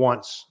everything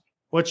once,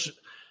 which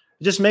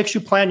just makes you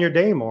plan your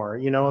day more,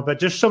 but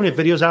there's so many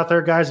videos out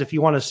there, guys. If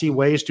you want to see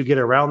ways to get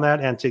around that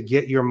and to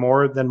get your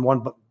more than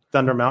one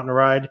Thunder Mountain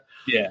ride.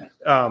 Yeah.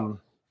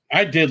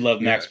 I did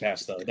love Max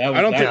Pass though.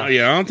 I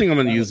don't think I'm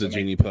going to use the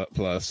Genie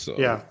Plus. So.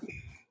 Yeah.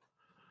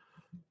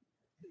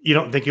 You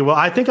don't think you will?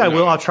 I think I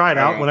will. I'll try it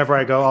out whenever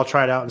I go. I'll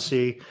try it out and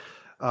see.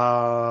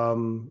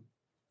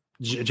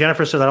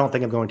 Jennifer says, I don't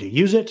think I'm going to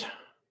use it.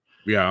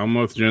 Yeah, I'm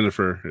with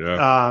Jennifer.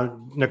 Yeah.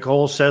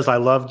 Nicole says, I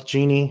loved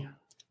Genie.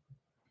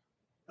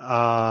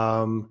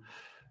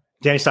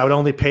 Danny said, I would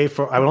only pay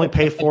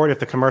for it if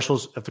the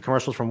commercials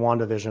from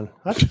WandaVision.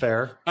 That's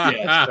fair.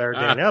 That's fair,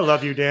 Danny. I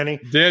love you, Danny.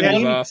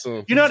 Danny's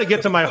awesome. You know how to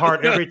get to my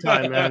heart every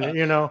time, man.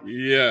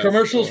 Yeah.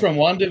 Commercials from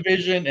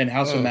WandaVision and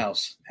House of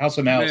Mouse. House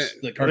of Mouse,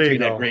 the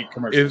cartoon had great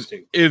commercials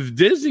too. If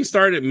Disney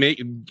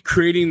started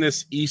creating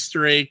this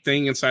Easter egg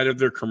thing inside of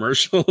their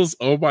commercials,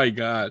 oh my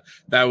God,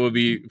 that would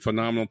be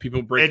phenomenal.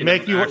 People breaking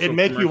it'd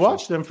make you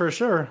watch them for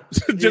sure.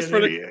 Just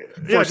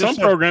for some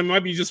program, it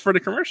might be just for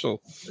the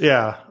commercial.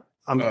 Yeah.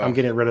 I'm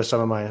getting rid of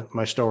some of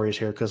my stories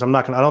here because I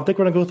don't think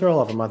we're gonna go through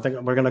all of them. I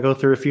think we're gonna go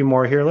through a few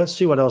more here. Let's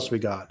see what else we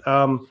got.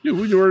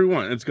 We do what we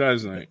want. It's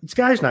guys' night. It's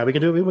guys' night. We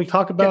can do. We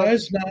talk about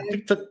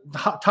the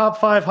top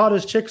 5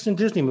 hottest chicks in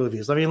Disney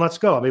movies. I mean, let's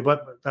go. I mean,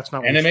 but that's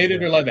not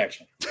animated or live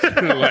action.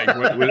 Like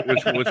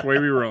which way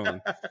we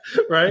rolling,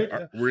 right?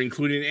 We're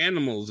including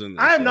animals in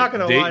this. I'm not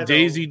gonna lie.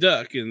 Daisy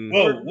Duck and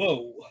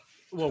whoa.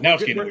 Now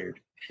it's getting weird.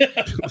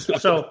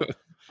 So.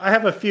 I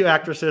have a few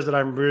actresses that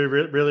I'm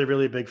really, really,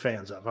 really big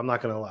fans of. I'm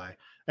not going to lie.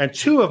 And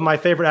 2 of my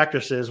favorite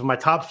actresses, my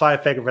top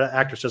 5 favorite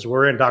actresses,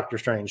 were in Doctor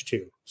Strange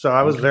too. So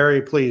I was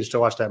very pleased to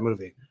watch that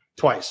movie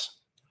twice.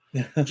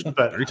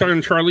 But are you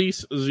talking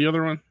Charlize? Is the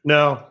other one?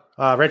 No,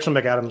 Rachel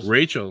McAdams.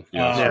 Rachel.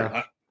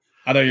 Yeah.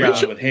 I know you're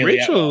with Haley.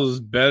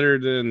 Rachel's better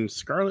than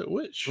Scarlet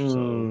Witch.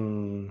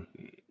 So.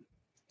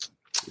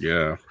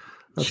 Yeah.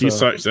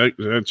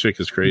 That chick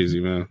is crazy,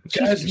 man.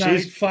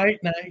 She's fight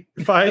night.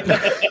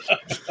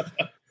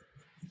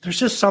 There's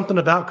just something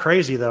about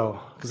crazy though,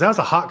 because that was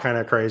a hot kind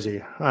of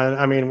crazy.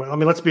 I mean,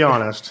 let's be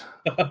honest.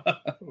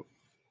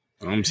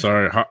 I'm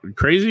sorry,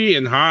 crazy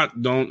and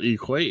hot don't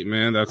equate,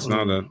 man. That's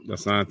not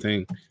a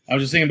thing. I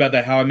was just thinking about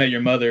that How I Met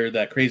Your Mother,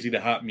 that crazy to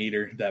hot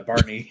meter that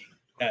Barney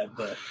had.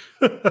 The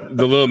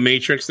little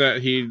matrix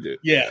that he did.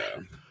 Yeah.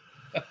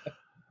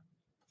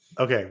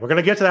 Okay, we're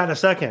gonna get to that in a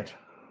second.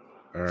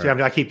 All right. See,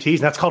 I keep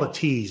teasing. That's called a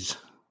tease.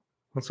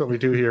 That's what we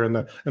do here in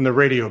the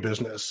radio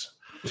business.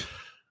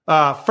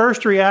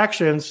 First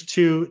reactions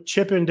to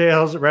Chip 'n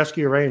Dale's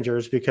Rescue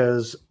Rangers,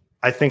 because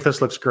I think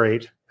this looks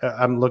great.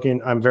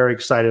 I'm very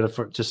excited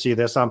to see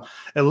this.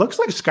 It looks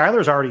like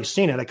Skylar's already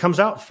seen it. It comes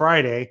out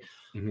Friday,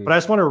 but I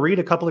just want to read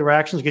a couple of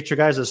reactions, get your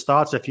guys'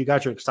 thoughts if you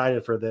guys are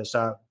excited for this.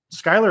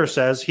 Skylar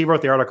says, he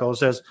wrote the article, it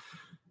says,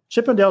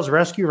 Chip 'n Dale's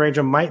Rescue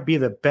Ranger might be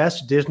the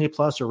best Disney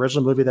Plus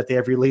original movie that they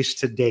have released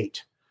to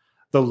date.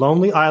 The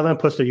Lonely Island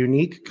puts a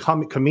unique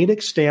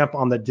comedic stamp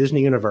on the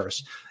Disney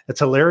universe. It's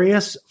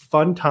hilarious,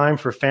 fun time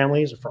for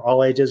families for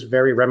all ages,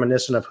 very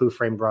reminiscent of Who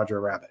Framed Roger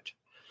Rabbit.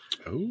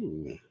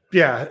 Oh,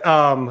 yeah.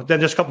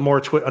 Then just a couple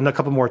more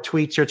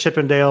tweets here. Chip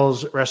 'n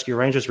Dale's Rescue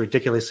Rangers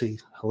ridiculously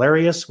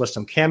hilarious with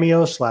some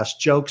cameos /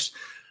 jokes.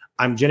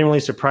 I'm genuinely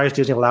surprised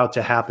Disney allowed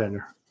to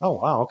happen. Oh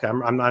wow, okay.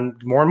 I'm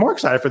more and more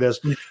excited for this.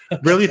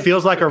 Really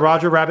feels like a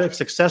Roger Rabbit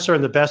successor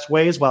in the best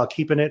ways while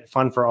keeping it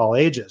fun for all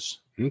ages.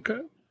 Okay.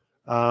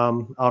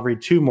 I'll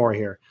read 2 more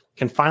here.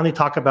 Can finally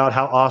talk about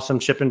how awesome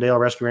Chip 'n Dale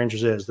Rescue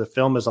Rangers is. The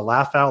film is a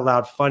laugh out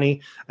loud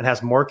funny and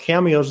has more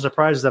cameos and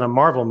surprises than a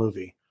Marvel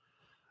movie.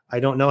 I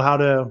don't know how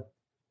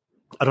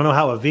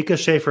Avica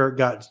Schaefer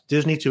got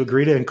Disney to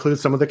agree to include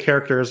some of the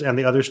characters and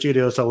the other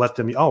studios to let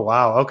them. Oh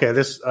wow, okay.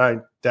 I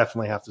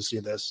definitely have to see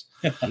this.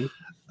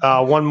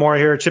 One more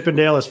here. Chip 'n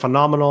Dale is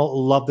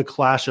phenomenal. Love the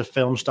clash of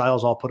film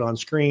styles all put on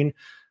screen.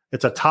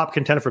 It's a top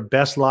contender for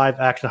best live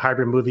action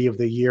hybrid movie of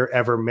the year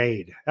ever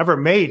made. Ever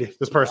made,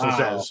 this person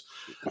says.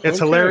 It's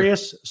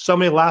hilarious. So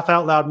many laugh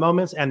out loud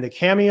moments, and the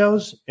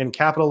cameos in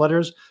capital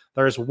letters.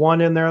 There's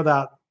one in there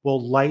that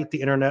will light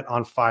the internet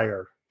on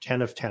fire.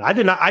 10 of 10. I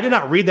did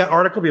not read that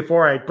article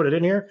before I put it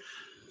in here.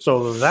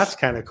 So that's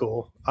kind of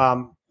cool.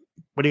 Are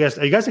you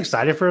guys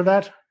excited for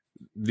that?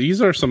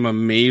 These are some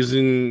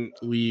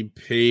amazingly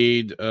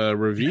paid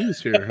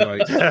reviews here.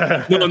 Like,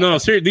 no,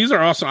 seriously, these are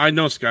awesome. I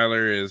know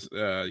Skylar is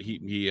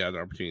he had the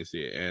opportunity to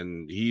see it,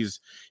 and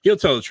he'll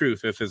tell the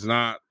truth. If it's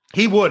not,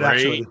 he would great,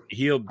 actually.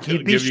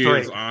 He'd give you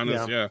his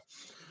honest. Yeah.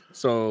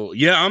 So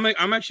yeah,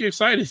 I'm actually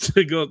excited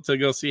to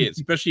go see it.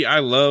 Especially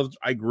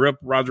I grew up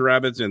Roger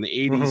Rabbits in the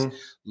 80s.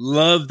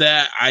 Love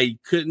that. I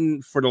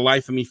couldn't for the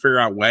life of me figure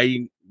out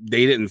why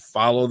they didn't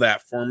follow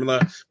that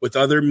formula with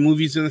other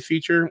movies in the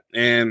future.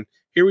 And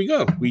here we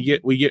go. We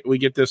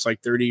get this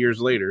like 30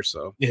 years later.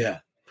 So yeah.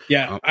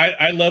 Yeah,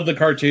 I love the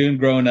cartoon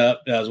growing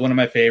up. It was one of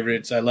my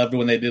favorites. I loved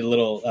when they did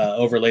little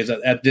overlays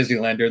at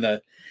Disneyland during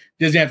the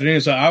Disney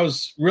afternoon. So I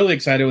was really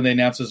excited when they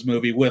announced this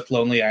movie with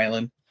Lonely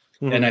Island,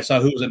 and I saw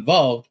who was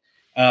involved.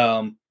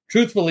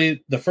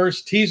 Truthfully, the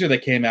first teaser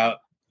that came out,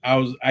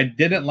 I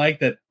didn't like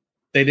that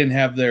they didn't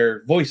have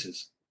their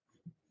voices,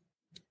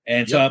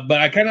 and so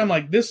but I kind of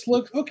like, this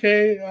looks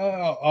okay.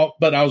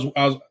 But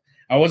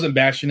I wasn't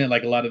bashing it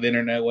like a lot of the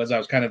internet was. I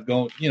was kind of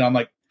going, I'm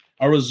like,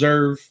 I'll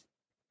reserve,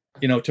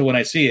 till when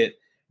I see it.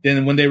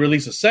 Then when they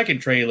release a second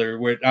trailer,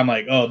 where I'm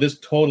like, oh, this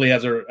totally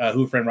has a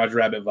Who Framed Roger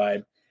Rabbit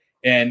vibe.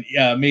 And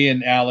me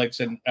and Alex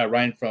and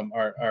Ryan from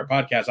our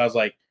podcast, I was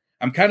like,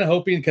 I'm kind of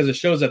hoping, because it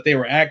shows that they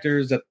were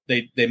actors, that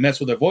they mess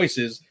with their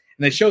voices,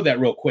 and they showed that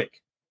real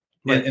quick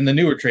in the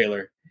newer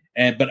trailer.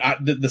 But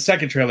the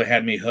second trailer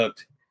had me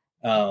hooked.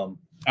 I'm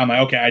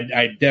like, okay,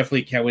 I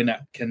definitely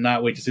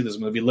cannot wait to see this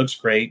movie. It looks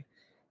great.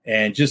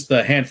 And just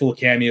the handful of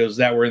cameos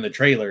that were in the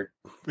trailer,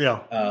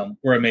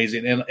 were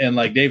amazing. And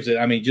like Dave said,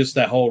 I mean, just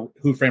that whole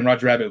Who Framed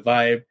Roger Rabbit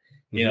vibe.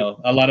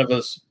 A lot of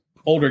us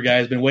older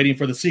guys been waiting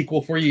for the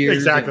sequel for years.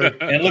 Exactly.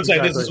 And it looks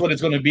like this is what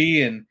it's going to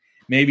be, and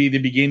maybe the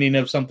beginning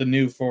of something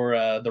new for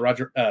not the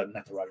Roger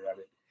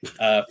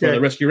Rabbit, for the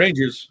Rescue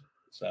Rangers.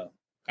 So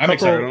I'm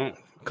excited.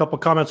 A couple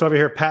comments over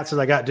here. Pat says,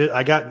 I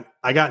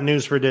got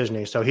news for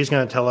Disney. So he's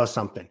going to tell us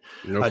something.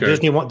 Okay.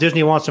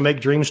 Disney wants to make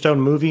Dreamstone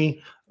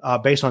movie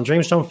based on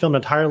Dreamstone, filmed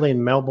entirely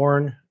in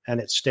Melbourne and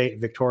its state,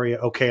 Victoria,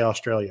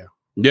 Australia.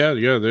 Yeah.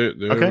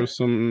 There was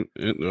some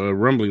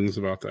rumblings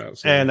about that.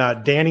 So.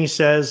 And Danny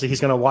says he's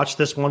going to watch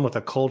this one with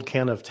a cold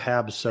can of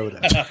Tab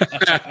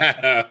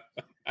soda.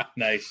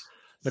 Nice.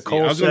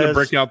 Nicole I was going to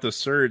break out the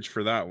surge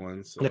for that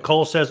one. So.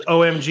 Nicole says,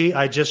 OMG,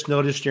 I just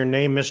noticed your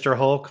name, Mr.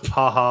 Hulk.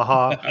 Ha, ha,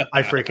 ha.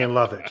 I freaking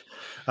love it.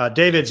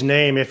 David's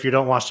name, if you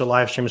don't watch the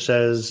live stream,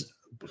 says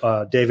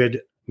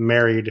David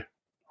married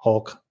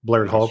Hulk,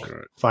 Blurred Hulk,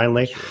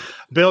 finally. Right.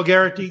 Bill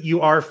Garrett,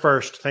 you are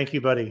first. Thank you,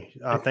 buddy.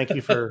 Thank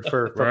you for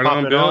right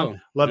popping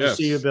on. Love to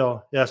see you,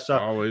 Bill. Yes.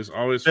 Always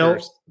Bill,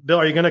 first. Bill,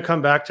 are you going to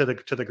come back to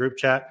the group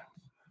chat?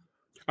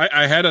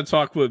 I had a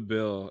talk with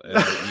Bill.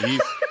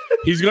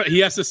 He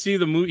has to see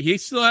the movie. He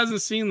still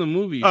hasn't seen the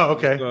movie. Oh,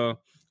 okay. So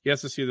he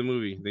has to see the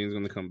movie. Then he's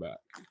going to come back.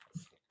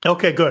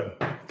 Okay, good.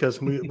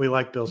 Because we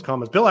like Bill's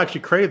comments. Bill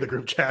actually created the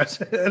group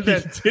chat. And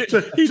then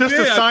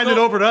to sign it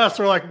over to us,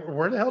 we're like,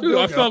 where the hell did Bill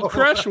go? I felt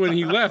crushed when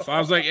he left. I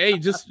was like, hey,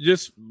 just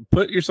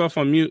put yourself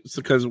on mute,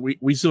 because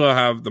we still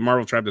have the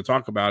Marvel Tribe to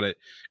talk about it.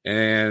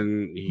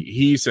 And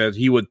he said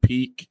he would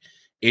peek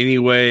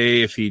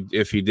anyway if he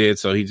did.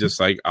 So he just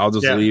like, I'll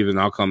just leave and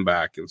I'll come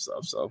back and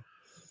stuff. So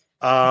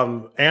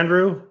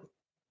Andrew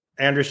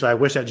said, I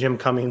wish that Jim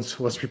Cummings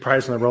was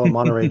reprising the role of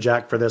Monterey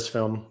Jack for this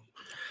film.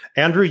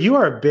 Andrew, you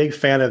are a big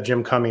fan of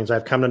Jim Cummings.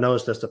 I've come to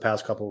notice this the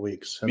past couple of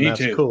weeks. And that's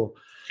too. Cool.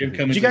 Jim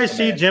Cummings. Did you guys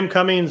see Jim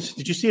Cummings?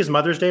 Did you see his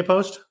Mother's Day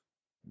post?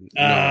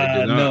 No,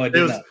 I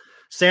did not.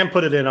 Sam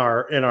put it in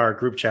our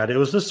group chat. It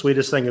was the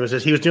sweetest thing. It was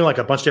just, he was doing like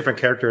a bunch of different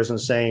characters and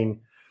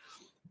saying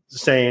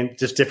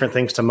just different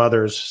things to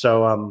mothers.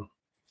 So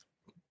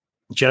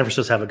Jennifer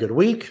says, have a good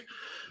week.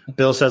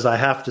 Bill says, I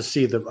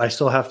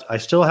still have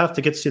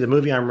to get to see the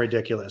movie. I'm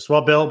ridiculous.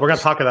 Well, Bill, we're going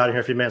to talk about it here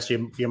in a few minutes.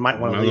 So you might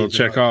want to leave.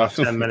 Check off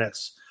 10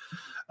 minutes.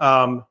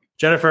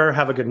 Jennifer,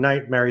 have a good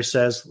night. Mary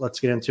says,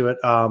 let's get into it.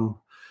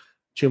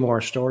 Two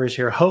more stories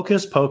here.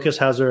 Hocus Pocus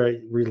has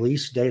a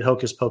release date,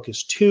 Hocus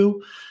Pocus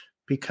 2,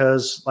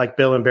 because like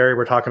Bill and Barry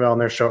were talking about on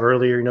their show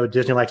earlier,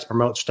 Disney likes to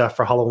promote stuff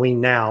for Halloween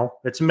now.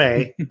 It's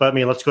May, but I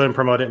mean, let's go ahead and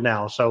promote it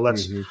now. So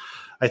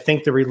I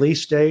think the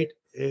release date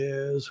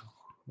is,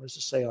 what does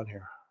it say on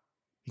here?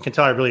 You can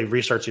tell I really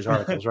researched these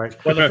articles, right?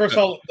 Well, the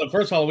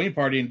first Halloween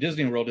party in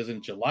Disney World is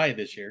in July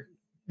this year.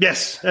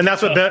 Yes, and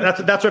that's what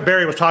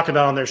Barry was talking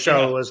about on their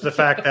show, was the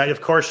fact that, of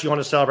course, you want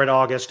to celebrate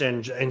August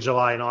and in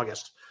July and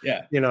August.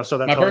 Yeah, so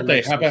that's my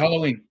birthday. Happy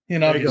Halloween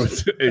in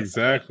August.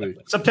 Exactly.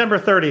 September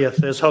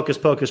 30th is Hocus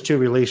Pocus 2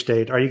 release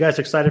date. Are you guys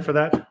excited for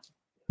that?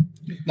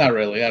 Not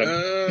really. I don't.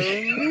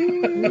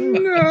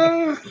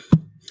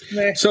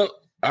 No. So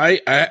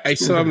I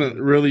still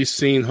haven't really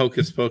seen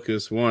Hocus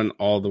Pocus 1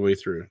 all the way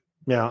through.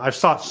 Yeah, I've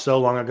saw it so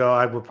long ago.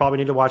 I would probably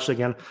need to watch it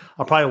again.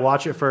 I'll probably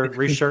watch it for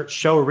research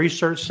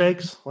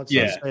sakes. Let's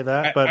say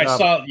that. But I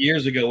saw it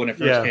years ago when it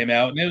first came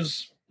out, and it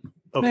was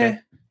okay.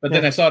 But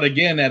then I saw it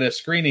again at a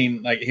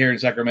screening, like here in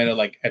Sacramento,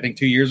 like I think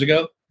 2 years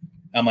ago.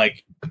 I'm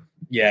like,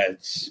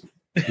 it's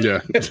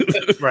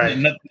right.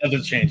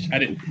 Nothing's changed. I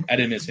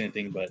didn't miss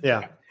anything, but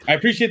I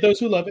appreciate those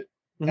who love it.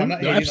 Mm-hmm. I'm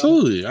not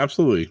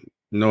absolutely,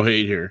 no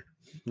hate here.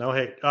 No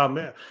hate,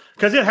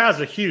 because it has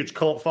a huge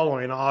cult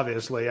following.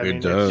 Obviously, I mean,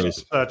 it does.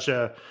 It's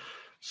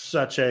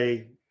such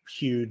a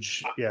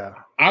huge. Yeah,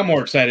 I'm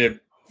more excited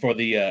for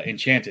the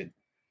Enchanted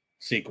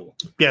sequel.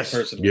 Yes,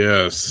 personally.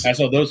 Yes. I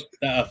saw those.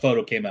 A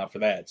photo came out for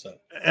that. So,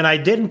 and I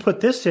didn't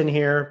put this in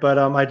here, but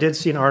I did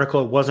see an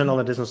article. It wasn't on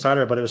the Disney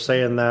Insider, but it was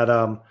saying that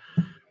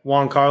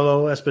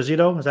Giancarlo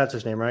Esposito, is that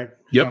his name, right?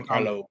 Yep.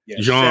 Giancarlo.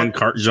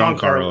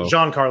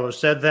 Giancarlo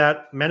said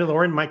that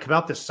Mandalorian might come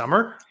out this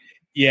summer.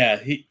 Yeah,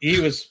 he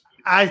was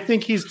I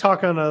think he's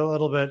talking a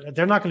little bit.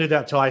 They're not going to do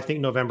that till I think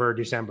November or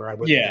December. I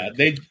would. Yeah,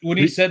 think. when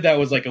he said that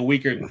was like a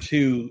week or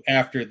two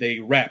after they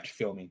wrapped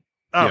filming.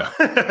 Oh,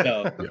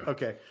 So,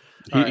 okay.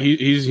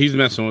 He's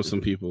messing with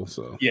some people.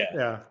 So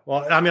yeah.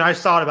 Well, I mean, I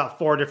saw it about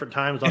 4 different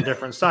times on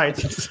different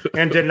sites,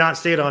 and did not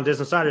see it on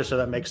Disney Insider, so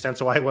that makes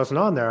sense why it wasn't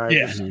on there.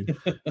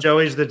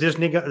 Joey's the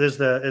Disney guy, is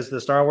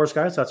the Star Wars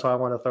guy, so that's why I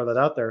want to throw that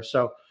out there.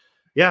 So,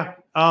 yeah.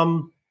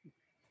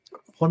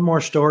 One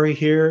more story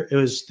here. It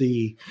was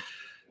the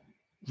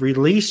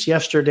release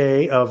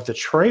yesterday of the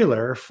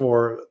trailer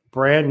for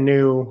brand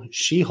new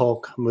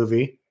She-Hulk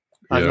movie.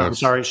 Yes. I'm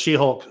sorry,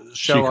 She-Hulk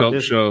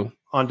show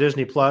on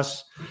Disney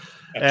Plus.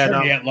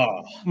 Attorney at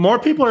Law. More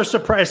people are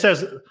surprised. It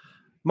says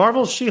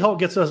Marvel's She-Hulk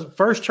gets a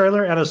first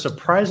trailer and a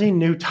surprising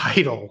new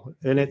title,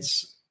 and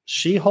it's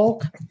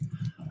She-Hulk,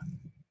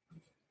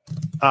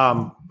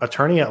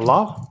 Attorney at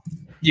Law.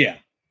 Yeah.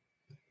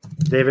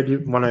 David, you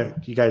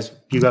guys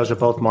are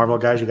both Marvel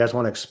guys. You guys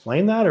want to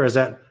explain that, or is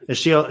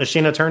she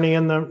an attorney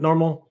in the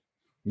normal?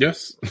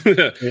 Yes,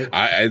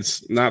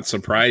 it's not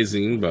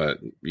surprising, but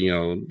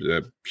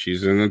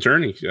she's an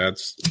attorney.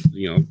 That's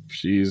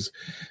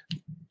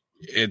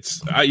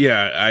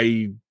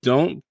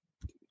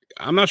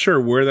I'm not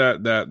sure where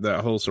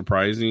that whole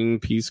surprising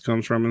piece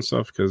comes from and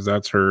stuff, because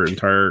that's her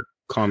entire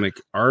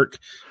comic arc.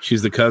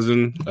 She's the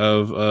cousin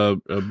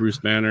of Bruce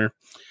Banner.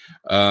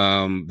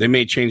 They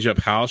may change up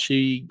how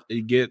she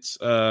gets,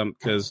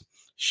 because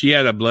she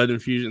had a blood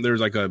infusion. There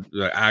was like a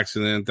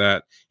accident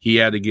that he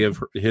had to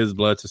give his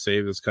blood to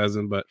save his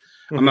cousin, but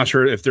I'm not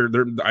sure if they're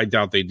I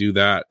doubt they do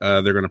that.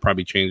 They're going to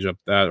probably change up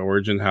that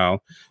origin,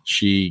 how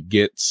she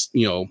gets,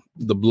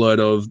 the blood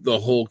of the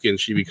Hulk and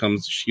she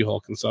becomes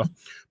She-Hulk and stuff.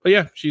 But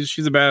yeah, she's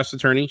a badass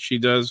attorney. She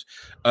does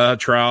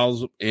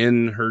trials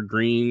in her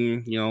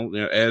green,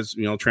 as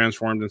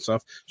transformed and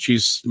stuff.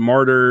 She's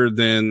smarter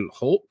than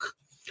Hulk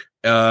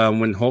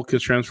when Hulk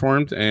is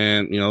transformed,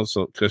 and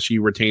so because she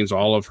retains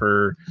all of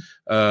her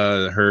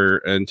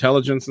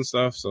intelligence and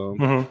stuff.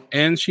 So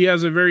and she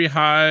has a very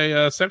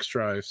high sex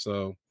drive.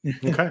 So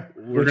okay,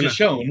 we're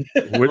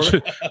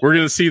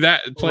gonna see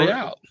that play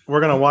out. We're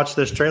gonna watch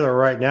this trailer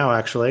right now,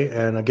 actually,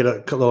 and get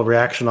a little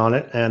reaction on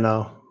it. And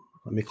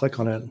let me click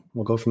on it.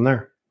 We'll go from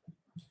there.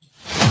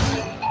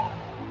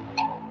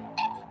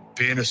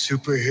 Being a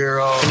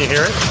superhero, can you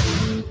hear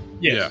it?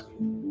 Yeah.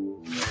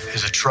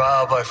 Is a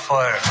trial by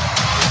fire.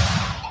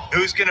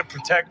 Who's going to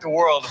protect the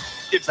world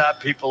if it's not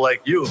people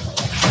like you?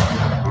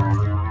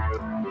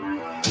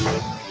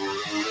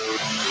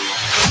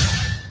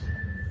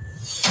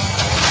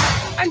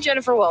 I'm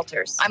Jennifer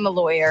Walters. I'm a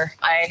lawyer.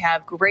 I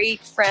have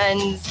great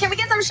friends. Can we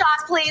get some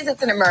shots, please?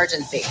 It's an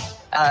emergency.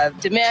 A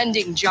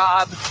demanding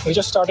job. We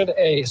just started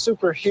a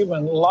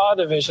superhuman law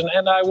division,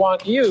 and I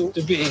want you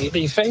to be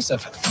the face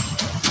of it.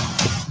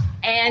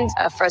 And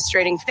a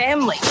frustrating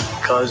family.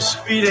 Because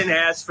we didn't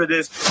ask for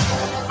this,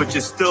 but you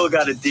still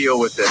got to deal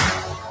with it.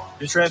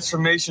 Your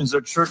transformations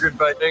are triggered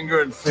by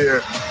anger and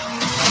fear.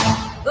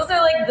 Those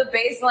are like the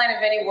baseline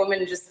of any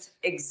woman just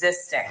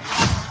existing.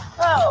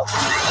 Oh.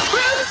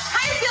 Bruce,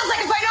 kind of feels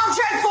like if I don't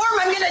transform,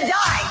 I'm gonna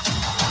die.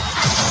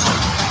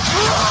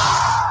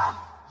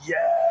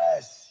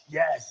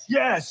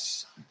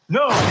 Yes.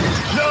 No.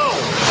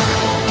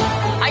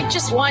 I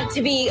just want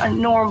to be a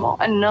normal,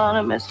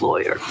 anonymous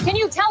lawyer. Can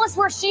you tell us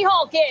where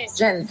She-Hulk is?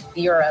 Jen,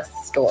 you're a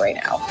story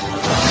now.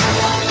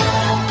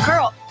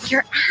 Girl,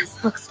 your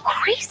ass looks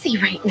crazy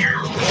right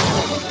now.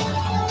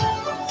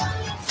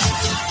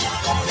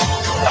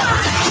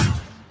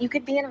 You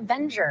could be an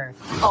Avenger.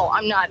 Oh,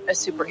 I'm not a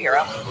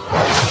superhero.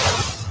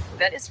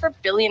 That is for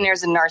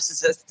billionaires and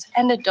narcissists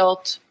and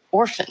adult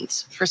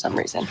orphans for some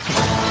reason.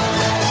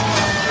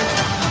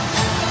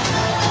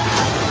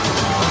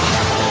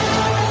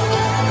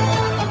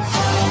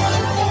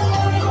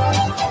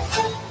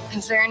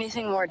 Is there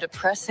anything more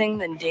depressing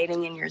than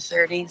dating in your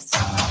 30s?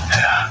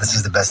 Yeah, this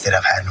is the best date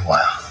I've had in a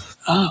while.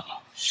 Oh.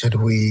 Should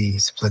we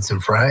split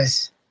some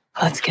fries?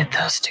 Let's get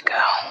those to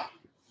go.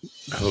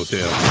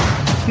 Hotel.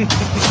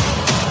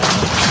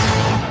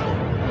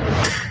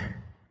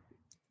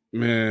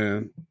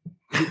 Man,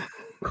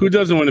 who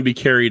doesn't want to be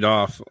carried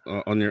off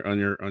on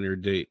your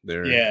date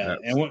there? Yeah,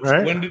 and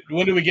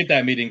when do we get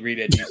that meet and greet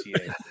at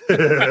GCA?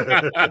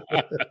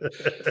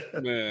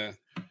 Man.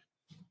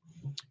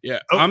 Yeah,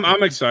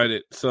 I'm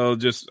excited. So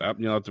just at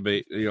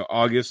debate,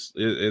 August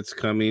it's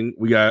coming.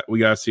 We got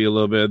to see a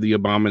little bit of the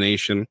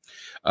Abomination,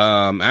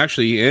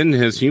 actually in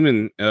his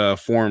human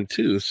form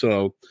too.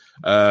 So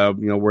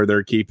where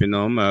they're keeping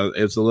them,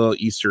 it's a little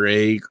Easter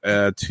egg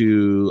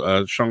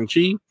to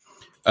Shang-Chi,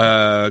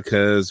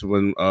 because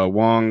when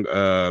Wong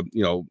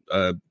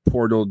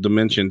portal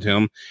dimensioned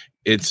him,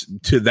 it's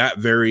to that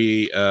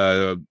very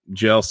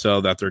jail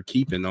cell that they're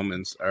keeping them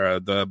in,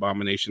 the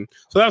Abomination.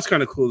 So that's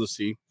kind of cool to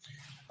see.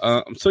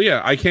 So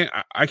yeah, I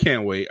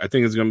can't wait. I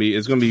think it's gonna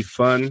be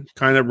fun,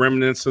 kind of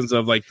reminiscence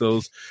of like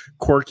those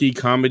quirky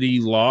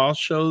comedy law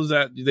shows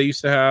that they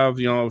used to have,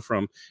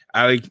 from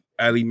Ally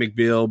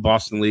McBeal,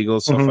 Boston Legal,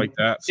 stuff like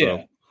that. So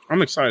yeah.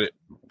 I'm excited.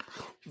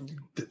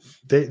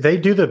 They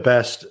do the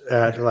best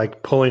at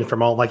like pulling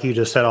from all, like you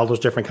just said, all those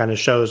different kind of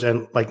shows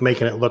and like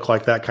making it look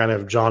like that kind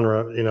of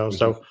genre, you know.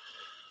 So,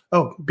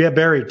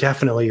 Barry,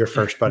 definitely you're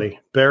first, buddy.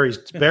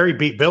 Barry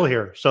beat Bill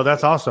here, so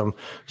that's awesome.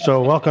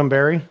 So welcome,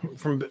 Barry.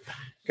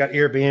 Got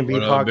Airbnb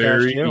podcast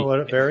Barry? here. What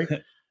up, Barry?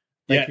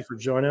 Thank you for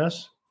joining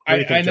us.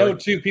 I know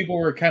too. People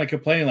were kind of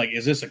complaining, like,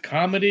 "Is this a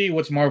comedy?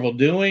 What's Marvel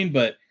doing?"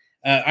 But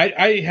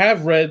I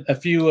have read a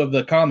few of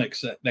the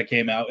comics that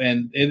came out,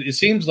 and it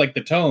seems like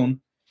the tone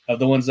of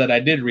the ones that I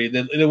did read,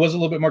 that it was a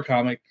little bit more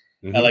comic.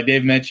 Like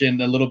Dave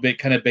mentioned, a little bit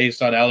kind of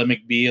based on Ally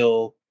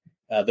McBeal,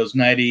 those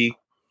 90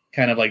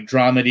 kind of like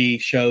dramedy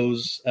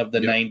shows of the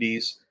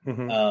 90s.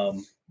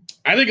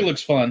 I think it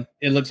looks fun.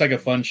 It looks like a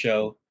fun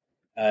show.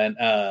 And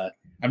I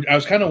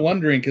was kind of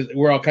wondering, because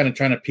we're all kind of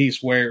trying to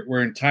piece where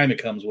in time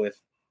it comes with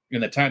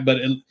in the time. But,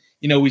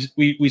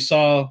 we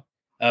saw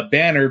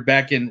Banner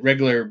back in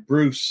regular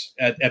Bruce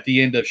at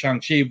the end of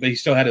Shang-Chi, but he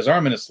still had his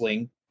arm in a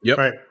sling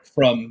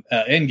from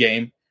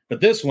Endgame. But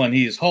this one,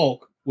 he's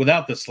Hulk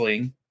without the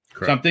sling.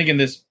 Correct. So I'm thinking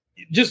this,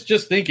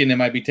 just thinking it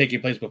might be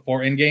taking place before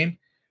Endgame,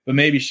 but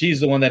maybe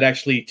she's the one that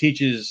actually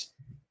teaches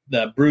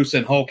the Bruce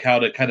and Hulk how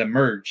to kind of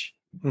merge.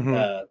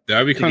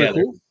 That'd be kind of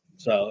cool.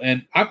 So,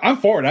 and I'm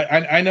for it.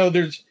 I know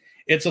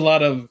it's a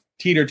lot of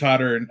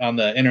teeter-totter on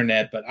the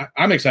internet, but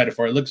I'm excited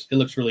for it. It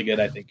looks really good,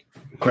 I think.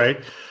 Great.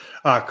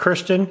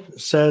 Kristen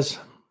says,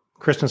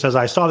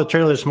 I saw the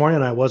trailer this morning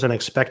and I wasn't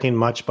expecting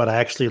much, but it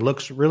actually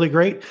looks really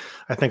great.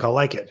 I think I'll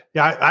like it.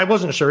 Yeah, I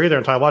wasn't sure either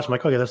until I watched it. I'm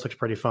like, okay, this looks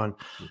pretty fun.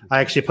 I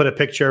actually put a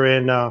picture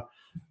in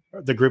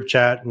the group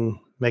chat and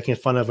making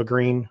fun of a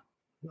green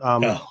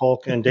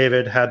Hulk, and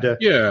David had to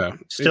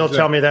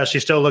tell me that she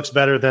still looks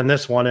better than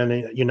this one.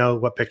 And you know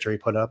what picture he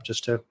put up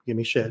just to give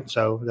me shit.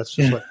 So that's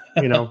just what,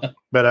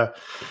 but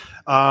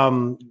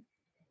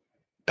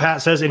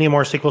Pat says, any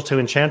more sequels to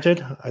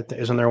Enchanted?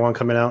 Isn't there one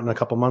coming out in a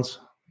couple months?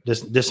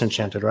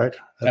 Disenchanted, right?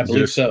 I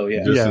believe so.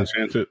 Yeah.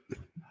 Disenchanted.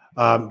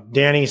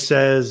 Danny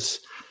says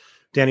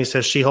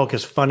She-Hulk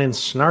is fun and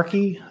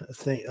snarky.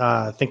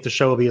 I think the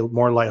show will be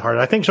more lighthearted.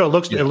 I think so. It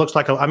looks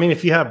like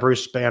if you have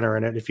Bruce Banner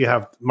in it, if you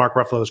have Mark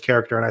Ruffalo's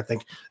character, and I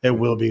think it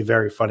will be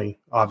very funny,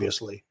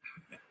 obviously.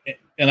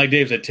 And like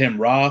Dave said,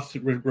 Tim Roth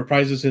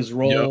reprises his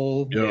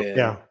role. Yep.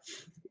 Yeah.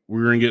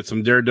 We're gonna get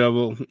some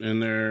Daredevil in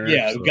there.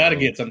 Yeah, we've got to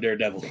get some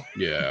Daredevil.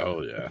 Yeah.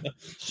 Oh yeah.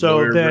 So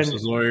lawyer then,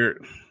 versus lawyer.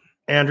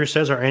 Andrew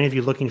says, are any of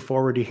you looking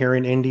forward to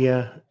hearing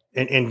Indina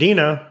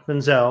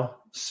Menzel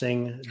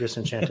sing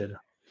Disenchanted?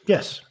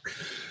 Yes.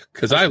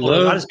 Because I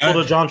just pulled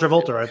a John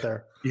Travolta right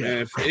there.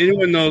 Yeah. If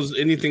anyone knows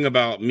anything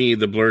about me,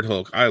 the Blurred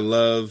Hulk, I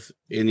love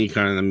any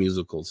kind of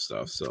musical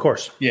stuff. So of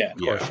course. Yeah.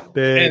 Of course.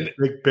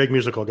 Big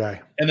musical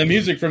guy. And the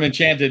music from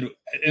Enchanted,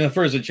 in the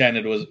first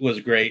Enchanted was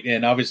great.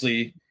 And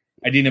obviously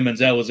Idina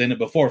Menzel was in it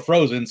before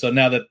Frozen. So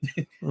now that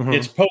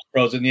it's post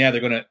Frozen, they're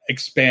going to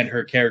expand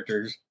her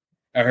character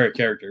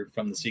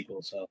from the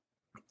sequel. So,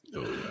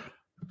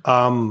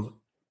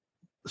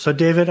 so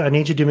David, I need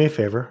you to do me a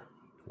favor.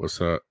 What's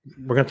that?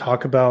 We're going to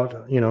talk about,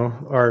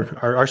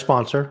 our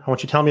sponsor. I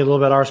want you to tell me a little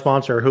bit about our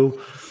sponsor,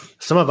 who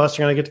some of us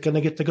are going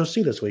to get to go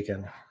see this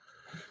weekend.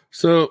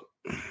 So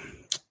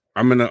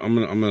I'm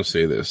gonna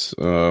say this.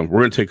 We're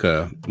going to take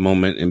a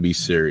moment and be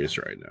serious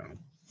right now.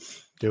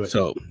 Do it.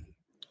 So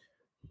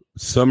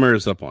summer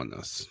is up on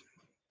us.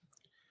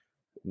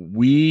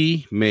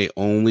 We may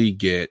only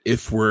get,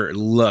 if we're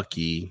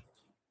lucky,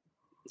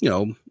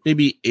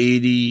 maybe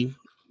 80,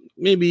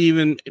 maybe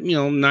even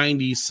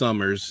 90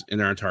 summers in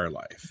our entire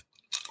life.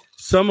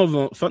 Some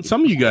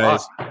of you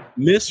guys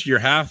miss your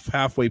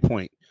halfway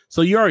point.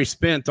 So you already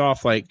spent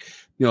off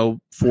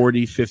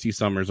 40, 50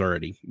 summers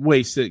already.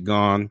 Wasted,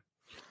 gone.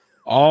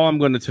 All I'm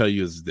going to tell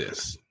you is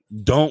this.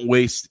 Don't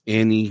waste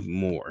any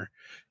more.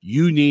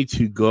 You need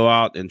to go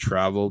out and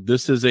travel.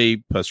 This is a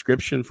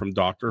prescription from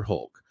Dr.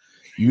 Hulk.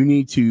 You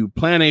need to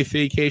plan a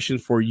vacation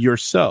for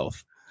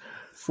yourself,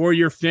 for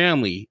your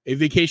family, a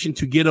vacation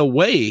to get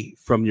away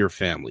from your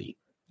family.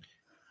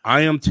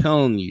 I am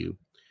telling you,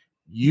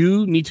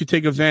 you need to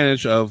take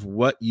advantage of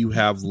what you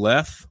have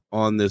left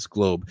on this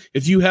globe.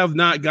 If you have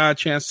not got a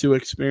chance to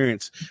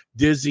experience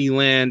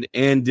Disneyland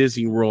and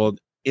Disney World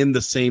in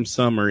the same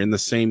summer, in the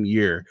same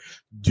year,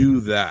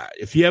 do that.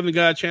 If you haven't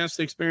got a chance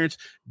to experience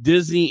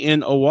Disney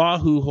in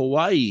Oahu,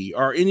 Hawaii,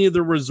 or any of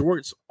the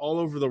resorts all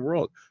over the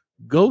world,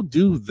 go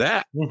do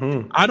that.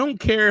 I don't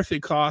care if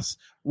it costs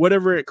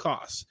whatever it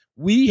costs.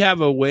 We have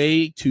a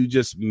way to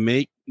just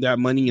make that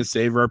money and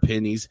save our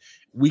pennies.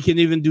 We can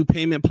even do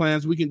payment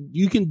plans.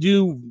 You can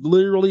do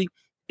literally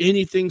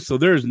anything. So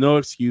there's no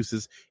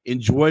excuses.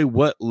 Enjoy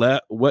what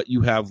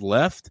you have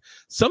left.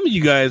 Some of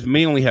you guys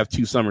may only have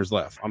 2 summers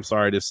left. I'm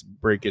sorry to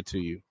break it to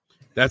you.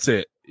 That's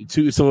it.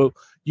 So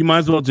you might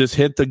as well just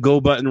hit the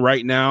go button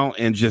right now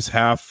and just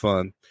have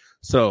fun.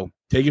 So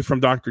take it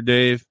from Dr.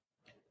 Dave.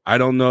 I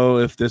don't know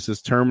if this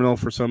is terminal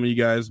for some of you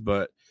guys,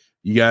 but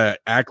you got to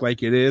act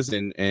like it is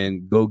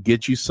and go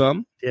get you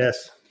some.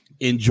 Yes.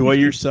 Enjoy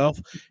yourself.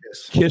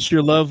 Yes. Kiss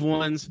your loved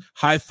ones.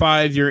 High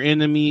five your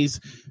enemies.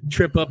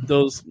 Trip up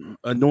those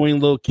annoying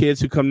little kids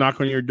who come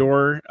knock on your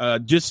door.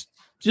 Just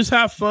just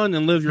have fun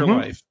and live your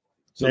life.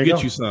 So There you get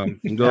go. you some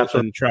and go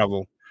and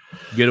travel.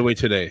 Getaway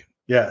today.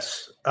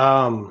 Yes.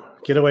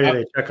 Getaway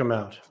today. Check them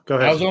out. Go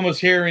ahead. I was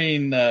almost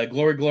hearing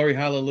Glory, Glory,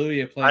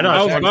 Hallelujah playing. I know.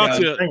 I was about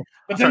to,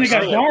 but then it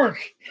got dark.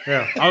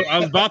 Yeah. I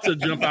was about to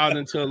jump out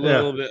into a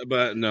little bit,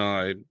 but no,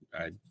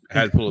 I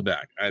had to pull it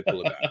back.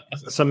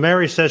 So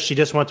Mary says she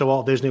just went to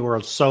Walt Disney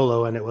World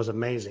solo, and it was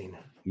amazing.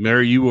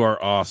 Mary, you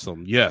are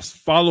awesome. Yes,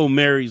 follow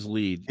Mary's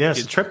lead.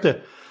 Yes, a trip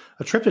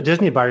to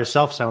Disney by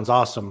yourself sounds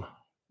awesome.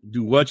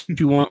 Do what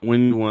you want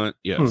when you want.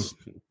 Yes.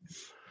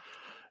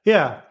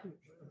 Yeah,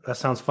 that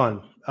sounds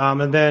fun.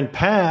 And then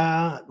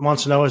Pat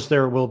wants to know if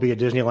there will be a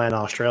Disneyland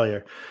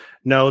Australia.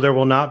 No, there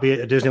will not be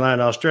a Disneyland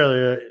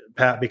Australia,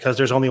 Pat, because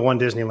there's only one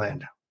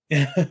Disneyland.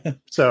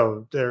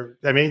 So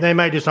they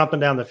might do something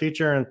down the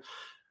future and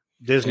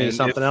Disney is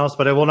something else,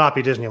 but it will not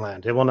be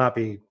Disneyland. It will not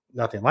be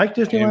nothing like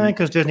Disneyland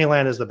because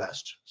Disneyland is the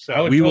best. So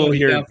I would totally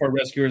be down for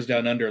Rescuers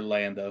Down Under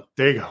land, though.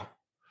 There you go.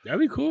 That'd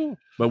be cool.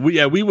 But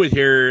we would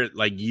hear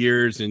like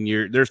years and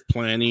years. There's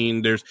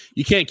planning.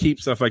 You can't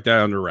keep stuff like that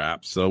under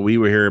wraps. So we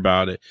would hear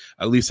about it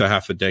at least a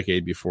half a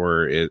decade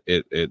before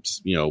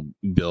it's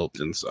built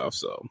and stuff.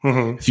 So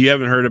if you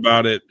haven't heard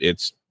about it,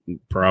 it's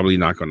probably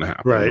not going to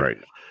happen right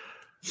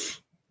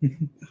now.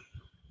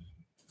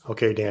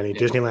 Okay, Danny,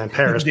 Disneyland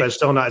Paris, but it's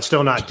still not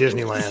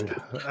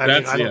Disneyland.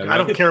 I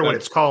don't care what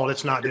it's called.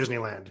 It's not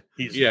Disneyland.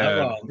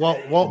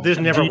 Walt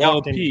Disney never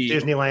walked in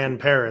Disneyland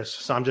Paris,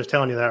 so I'm just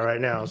telling you that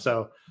right now.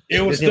 So it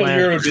was still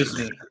Euro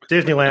Disney.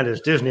 Disneyland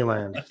is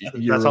Disneyland.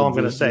 That's all I'm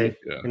going to say.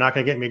 Yeah. You're not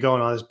going to get me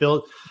going on this.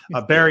 Bill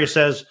Barry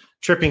says,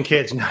 "Tripping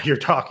kids." Now you're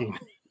talking.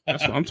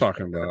 That's what I'm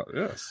talking about.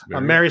 Yes.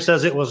 Mary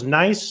says it was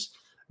nice.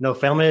 No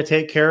family to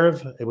take care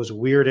of. It was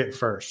weird at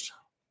first.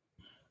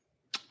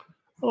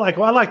 I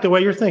like the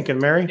way you're thinking,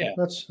 Mary. Yeah.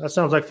 That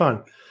sounds like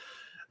fun.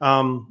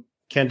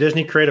 Can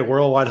Disney create a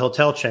worldwide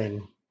hotel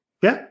chain?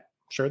 Yeah,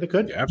 sure they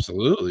could. Yeah,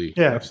 absolutely.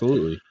 Yeah,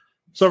 absolutely.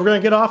 So we're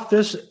going to get off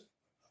this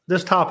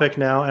topic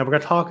now, and we're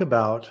going to talk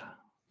about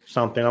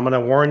something. I'm going to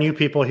warn you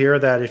people here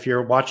that if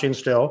you're watching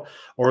still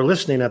or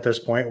listening at this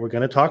point, we're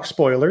going to talk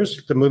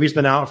spoilers. The movie's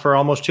been out for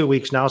almost 2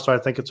 weeks now, so I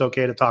think it's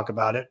okay to talk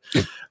about it.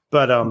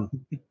 But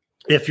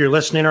if you're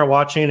listening or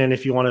watching, and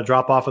if you want to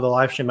drop off of the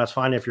live stream, that's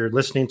fine. If you're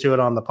listening to it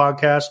on the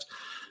podcast,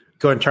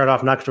 go ahead and turn it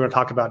off now because we're going to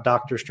talk about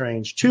Doctor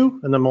Strange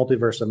 2 and the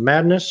Multiverse of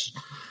Madness.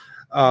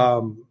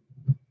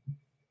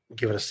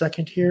 Give it a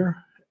second here.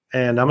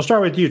 And I'm going to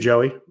start with you,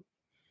 Joey.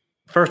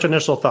 First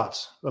initial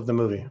thoughts of the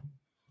movie.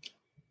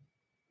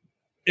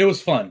 It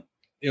was fun.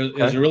 It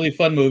was a really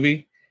fun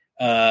movie.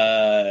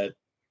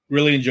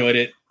 Really enjoyed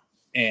it.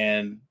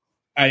 And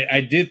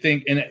I did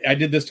think, and I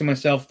did this to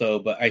myself though,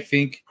 but I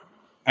think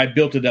I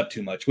built it up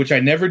too much, which I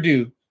never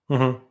do.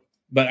 Mm-hmm.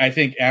 But I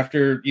think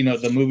after,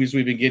 the movies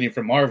we've been getting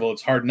from Marvel,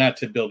 it's hard not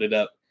to build it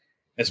up,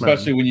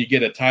 especially when you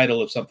get a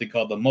title of something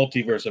called the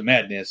Multiverse of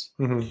Madness.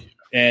 Mm-hmm.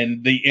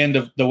 And the end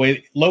of the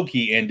way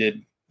Loki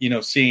ended,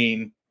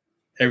 seeing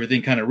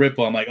everything kind of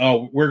ripple. I'm like,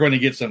 oh, we're going to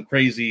get some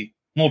crazy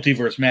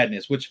multiverse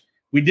madness, which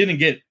we didn't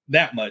get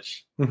that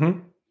much. Mm-hmm.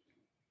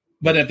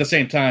 But at the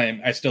same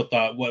time, I still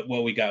thought what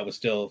we got was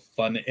still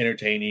fun,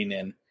 entertaining,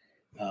 and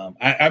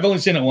I've only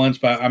seen it once,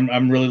 but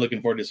I'm really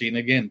looking forward to seeing it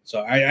again.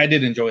 So I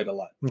did enjoy it a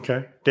lot.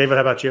 Okay, David,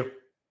 how about you?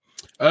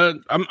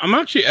 I'm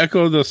actually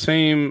echo the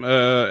same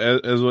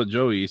as what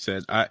Joey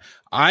said.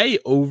 I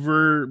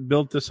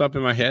overbuilt this up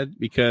in my head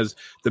because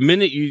the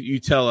minute you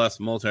tell us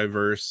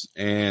multiverse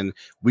and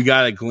we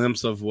got a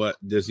glimpse of what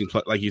Disney,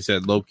 like you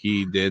said,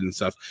 Loki did and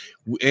stuff,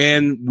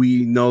 and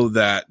we know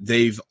that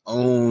they've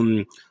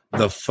owned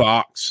the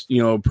Fox,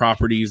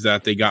 properties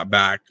that they got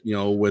back,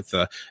 with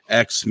the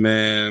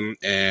X-Men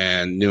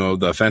and,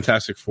 the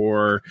Fantastic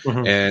Four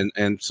and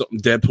so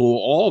Deadpool,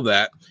 all of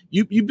that.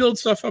 You build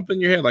stuff up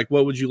in your head. Like,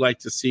 what would you like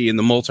to see in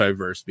the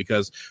multiverse?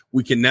 Because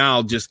we can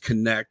now just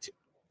connect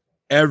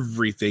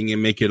everything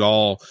and make it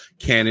all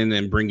canon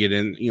and bring it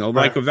in,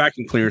 like a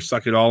vacuum cleaner,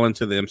 suck it all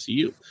into the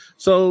MCU.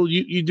 So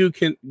you do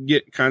can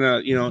get kind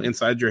of,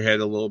 inside your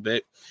head a little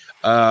bit.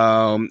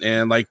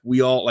 And like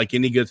we all, like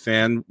any good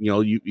fan,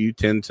 you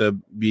tend to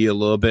be a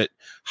little bit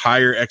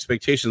higher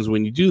expectations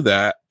when you do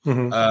that,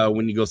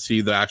 when you go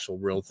see the actual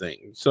real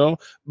thing. So,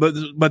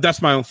 but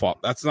that's my own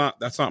fault. That's not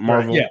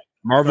Marvel. Right, yeah.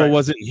 Marvel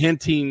wasn't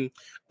hinting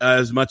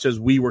as much as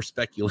we were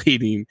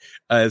speculating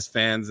as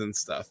fans and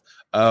stuff.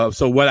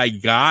 So what I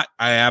got,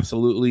 I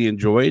absolutely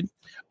enjoyed.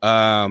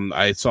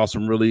 I saw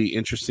some really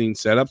interesting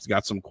setups,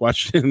 got some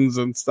questions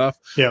and stuff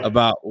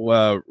about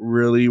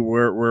really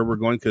where we're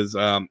going. Cause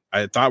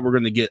I thought we're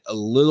going to get a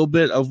little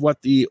bit of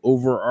what the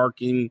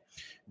overarching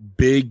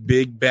big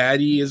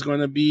baddie is going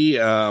to be.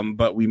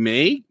 But we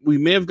may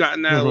have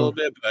gotten that a little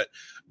bit,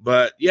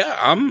 but yeah,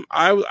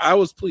 I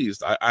was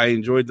pleased. I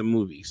enjoyed the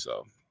movie.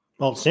 So,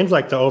 well, it seems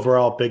like the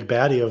overall big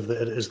baddie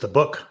is the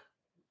book.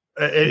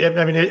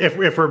 I mean, if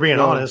we're being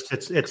honest,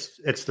 it's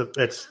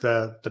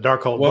the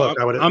Darkhold book.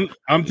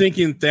 I'm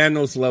thinking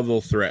Thanos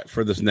level threat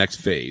for this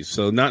next phase.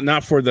 So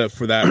not for that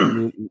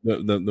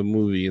the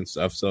movie and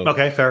stuff. So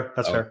okay, fair.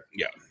 That's fair.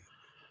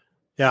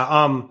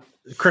 Yeah.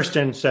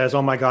 Kristen says,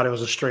 "Oh my god, it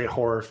was a straight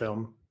horror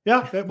film."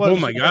 Yeah, it was. Oh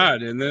my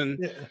god! And then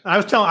I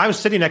was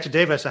sitting next to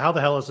Dave. I said, "How the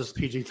hell is this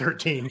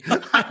PG-13?"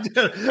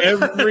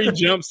 Every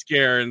jump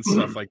scare and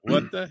stuff. Like,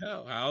 what the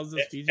hell? How is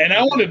this PG-13? And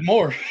I wanted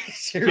more.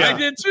 Yeah, I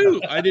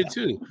did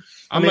too.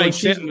 I'm like,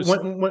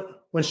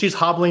 when she's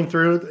hobbling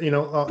through,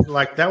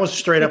 like that was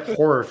straight up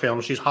horror film.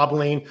 She's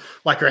hobbling,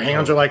 like her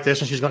hands are like this,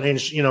 and she's going,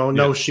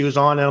 no shoes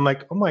on. And I'm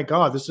like, oh my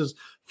god, this is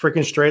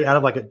freaking straight out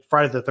of like a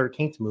Friday the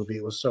 13th movie.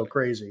 It was so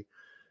crazy.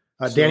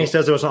 Danny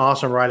says it was an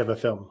awesome ride of a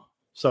film.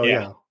 So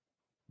yeah.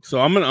 So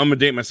I'm gonna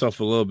date myself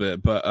a little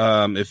bit, but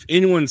if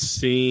anyone's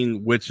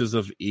seen Witches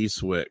of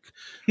Eastwick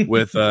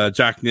with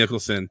Jack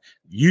Nicholson,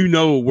 you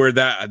know where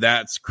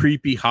that's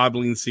creepy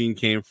hobbling scene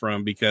came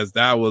from, because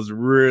that was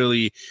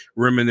really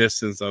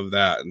reminiscent of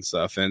that and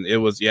stuff. And it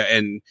was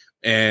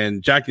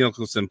and Jack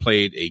Nicholson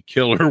played a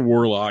killer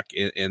warlock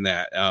in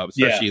that,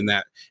 especially in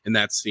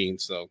that scene.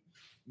 So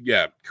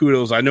yeah,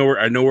 kudos. I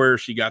know where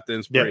she got the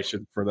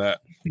inspiration for that,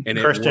 and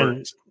Kirsten, it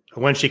worked.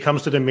 When she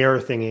comes to the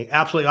mirror thingy,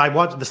 absolutely. I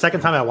watched the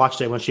second time I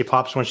watched it when she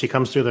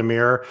comes through the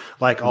mirror,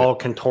 like all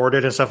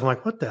contorted and stuff. I'm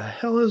like, what the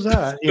hell is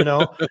that?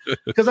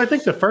 Because I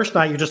think the first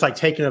night you're just like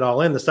taking it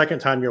all in. The second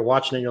time you're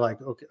watching it, you're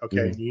like,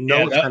 okay,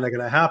 it's kind of going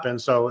to happen.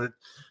 So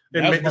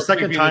the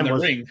second time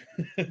was,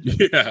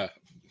 yeah,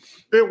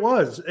 it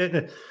was.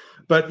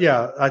 But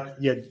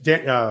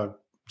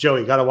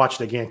Joey, got to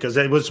watch it again, because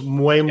it was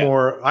way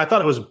more. I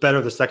thought it was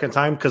better the second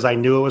time because I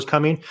knew it was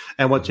coming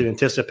and what to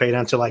anticipate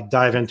and to like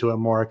dive into it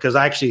more. Because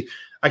I actually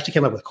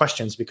came up with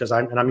questions, because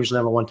I'm usually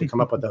the one to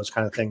come up with those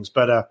kind of things.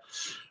 But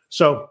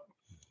so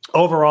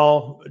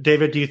overall,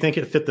 David, do you think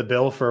it fit the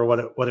bill for what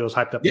it was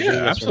hyped up to be?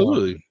 Yeah,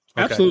 absolutely.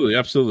 Okay.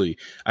 Absolutely.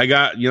 I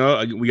got,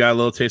 we got a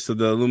little taste of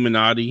the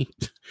Illuminati.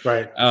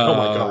 Right. Oh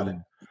my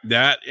God.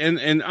 That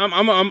and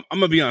I'm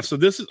gonna be honest. So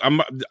this is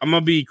I'm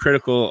gonna be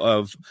critical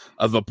of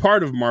a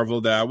part of Marvel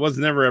that I was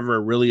never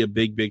ever really a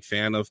big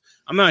fan of.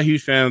 I'm not a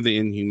huge fan of the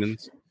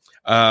Inhumans.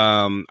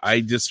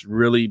 I just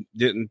really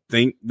didn't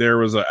think there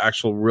was an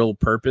actual real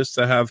purpose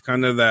to have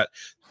kind of that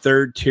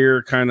third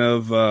tier kind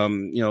of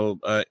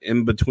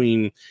in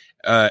between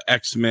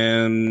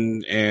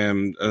X-Men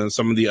and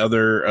some of the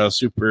other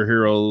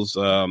superheroes.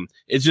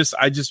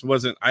 I just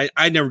wasn't.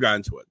 I never got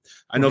into it.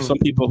 I know some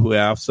people who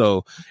have,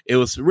 so it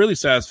was really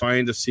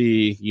satisfying to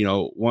see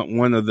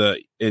one of the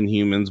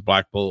Inhumans,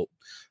 Black Bolt,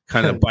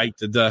 kind of bite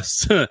the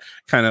dust,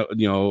 kind of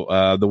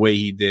the way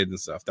he did and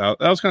stuff. That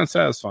was kind of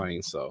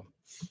satisfying. So,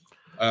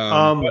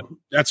 but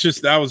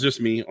that was just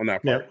me on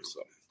that part. Yeah.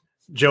 So,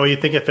 Joey, you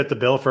think it fit the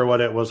bill for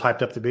what it was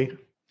hyped up to be?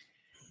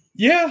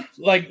 Yeah,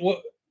 like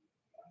what.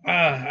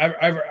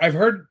 I've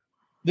heard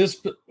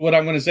this. What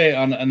I'm going to say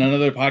on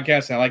another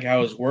podcast, and I like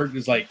how it's worked,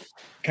 is like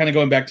kind of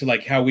going back to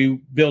like how we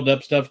build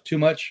up stuff too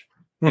much.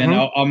 And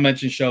I'll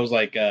mention shows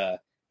like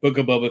Book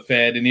of Boba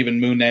Fett and even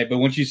Moon Knight. But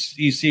once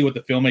you see what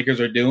the filmmakers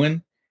are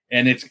doing,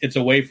 and it's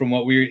away from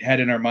what we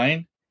had in our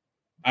mind,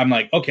 I'm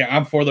like, okay,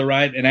 I'm for the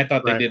ride. And I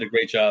thought they did a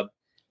great job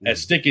at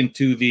sticking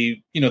to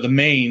the the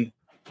main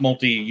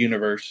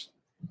multi-universe.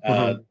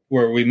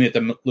 Where we meet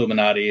the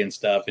Illuminati and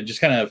stuff, and just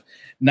kind of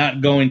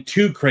not going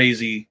too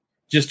crazy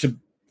just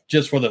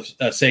for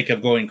the sake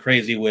of going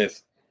crazy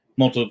with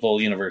multiple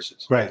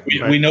universes. Right.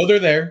 We know they're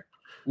there.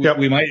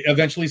 We might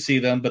eventually see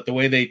them, but the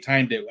way they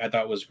timed it, I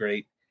thought was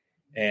great.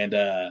 And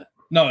so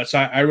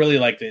I really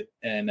liked it.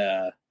 And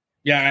I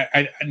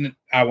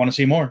want to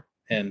see more.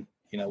 And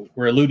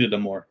we're alluded to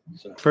more.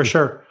 So. For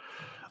sure.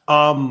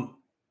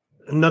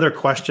 Another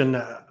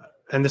question.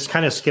 And this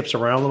kind of skips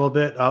around a little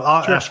bit.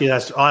 I'll ask you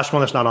that. I'll ask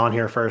one that's not on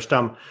here first.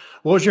 What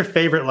was your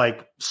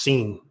favorite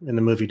scene in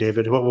the movie,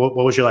 David? What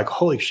was your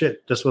holy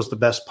shit, this was the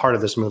best part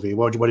of this movie?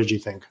 What did you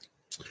think?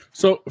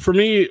 So for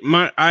me,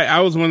 I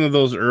was one of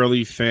those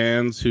early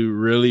fans who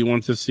really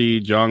want to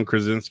see John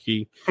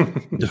Krasinski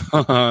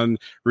on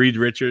Reed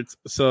Richards.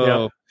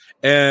 So,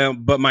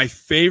 but my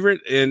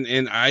favorite,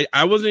 and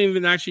I wasn't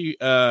even actually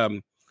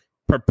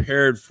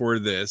prepared for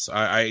this.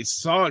 I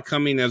saw it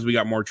coming as we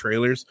got more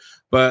trailers.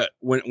 But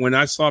when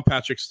I saw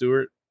Patrick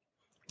Stewart,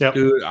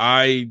 dude,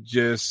 I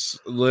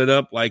just lit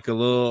up like a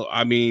little.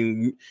 I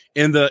mean,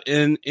 in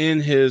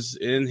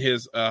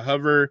his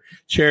hover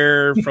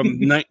chair from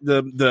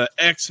the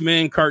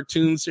X-Men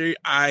cartoon series,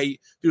 I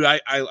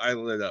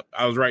lit up.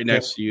 I was right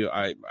next to you.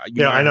 I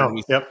know.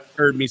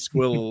 Heard me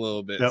squill a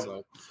little bit.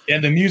 So.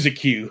 And the music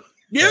cue.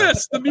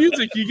 Yes, the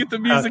music. You get the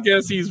music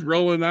as he's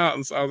rolling out,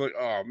 and so I was like,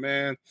 "Oh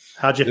man!"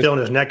 How'd you feel when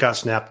his neck got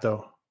snapped,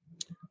 though?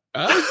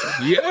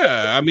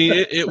 Yeah, I mean,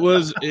 it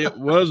was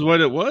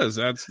what it was.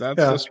 That's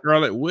the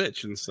Scarlet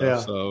Witch and stuff. Yeah.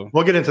 So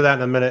we'll get into that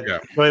in a minute. Yeah.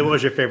 What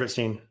was your favorite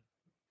scene?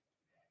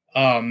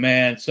 Oh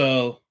man!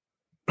 So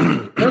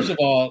first of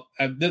all,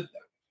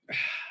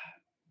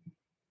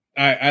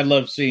 I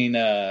love seeing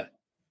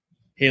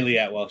Haley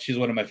Atwell. She's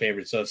one of my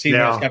favorites. So seeing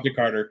her as Captain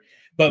Carter.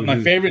 But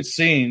my favorite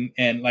scene,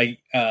 and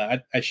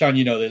Sean,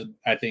 you know this,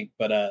 I think,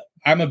 but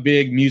I'm a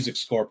big music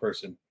score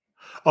person.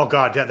 Oh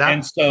God,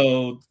 and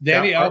so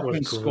Danny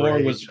Elfman's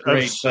score was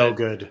great. Was so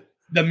good.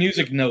 The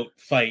music note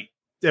fight.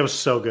 It was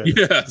so good.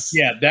 Yes.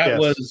 Yeah, that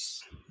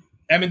was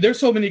I mean, there's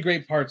so many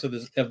great parts of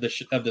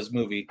this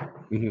movie,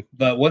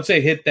 but once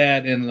they hit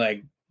that and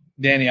like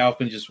Danny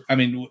Elfman just, I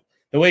mean,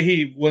 the way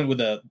he went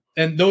with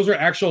and those are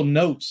actual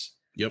notes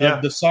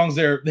of the songs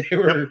they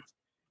were.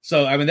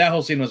 So I mean, that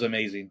whole scene was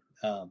amazing.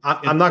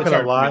 I'm not going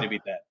to lie.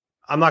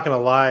 I'm not going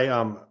to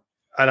lie.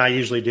 And I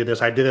usually do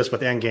this. I did this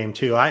with Endgame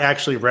too. I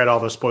actually read all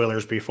the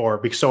spoilers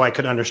before so I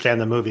could understand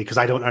the movie because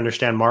I don't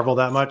understand Marvel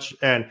that much.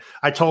 And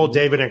I told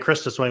David and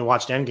Christus when we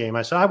watched Endgame,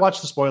 I said, I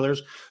watched the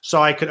spoilers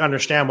so I could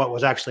understand what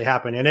was actually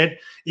happening. And it,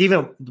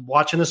 even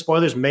watching the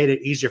spoilers made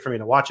it easier for me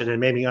to watch it and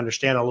made me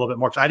understand a little bit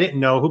more because I didn't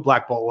know who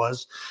Black Bolt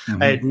was.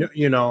 I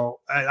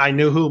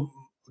knew who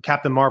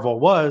Captain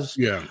Marvel was.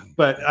 Yeah.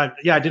 But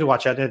I did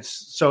watch that.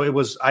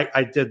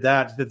 I did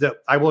that.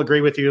 I will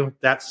agree with you.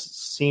 That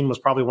scene was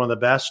probably one of the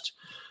best.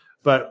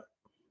 But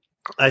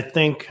I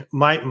think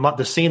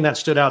the scene that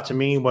stood out to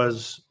me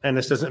was, and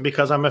this isn't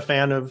because I'm a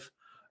fan of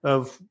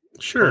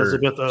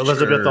Elizabeth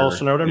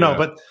Olsen or whatever. No,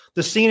 but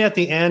the scene at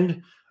the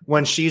end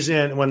when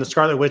the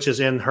Scarlet Witch is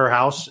in her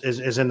house,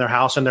 is in their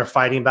house, and they're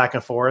fighting back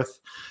and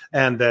forth,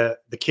 and the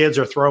kids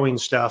are throwing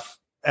stuff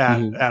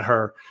at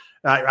her.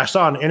 I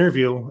saw an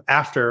interview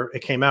after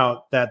it came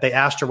out that they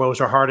asked her what was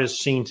her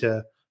hardest scene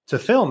to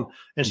film,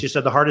 and she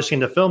said the hardest scene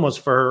to film was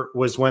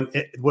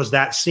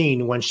that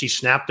scene when she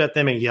snapped at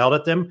them and yelled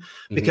at them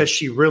because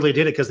she really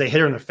did it because they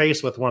hit her in the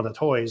face with one of the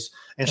toys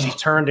and she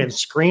turned and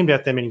screamed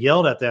at them and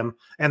yelled at them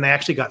and they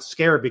actually got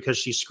scared because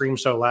she screamed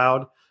so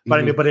loud. But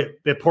I mean, but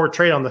it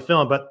portrayed on the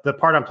film. But the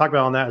part I'm talking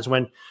about on that is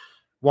when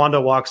Wanda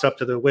walks up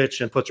to the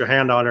witch and puts her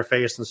hand on her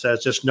face and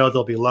says, "Just know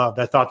they'll be loved."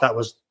 I thought that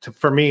was,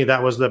 for me,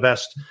 that was one of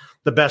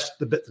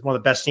the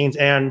best scenes,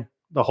 and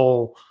the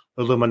whole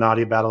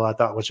Illuminati battle I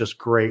thought was just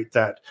great.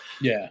 I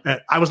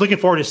was looking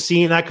forward to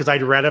seeing that because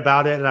I'd read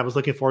about it and I was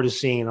looking forward to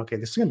seeing, okay,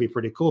 this is going to be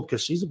pretty cool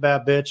because she's a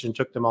bad bitch and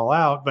took them all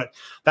out, but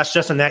that's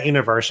just in that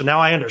universe. And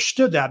now I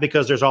understood that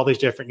because there's all these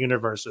different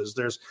universes.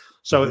 It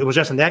was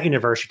just in that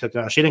universe she took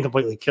them out. She didn't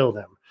completely kill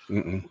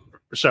them.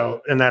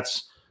 So, and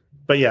that's,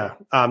 but yeah.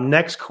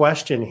 Next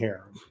question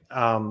here.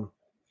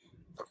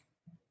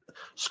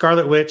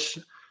 Scarlet Witch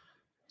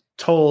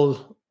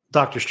told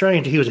Doctor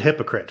Strange he was a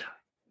hypocrite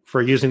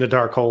for using the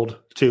Darkhold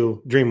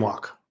to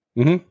dreamwalk.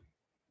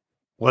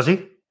 Was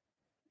he?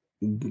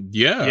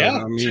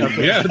 Yeah. I mean,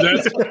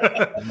 that's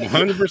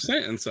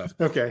 100% and stuff.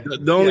 Okay.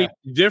 The only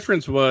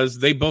difference was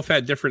they both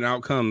had different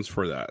outcomes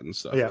for that and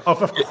stuff. Yeah. Oh,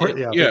 of course.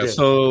 Yeah.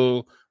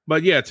 So,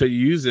 but yeah, to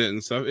use it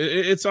and stuff,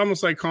 it's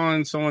almost like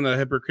calling someone a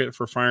hypocrite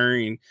for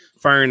firing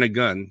a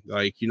gun.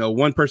 Like,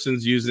 one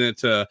person's using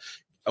it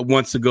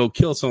wants to go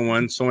kill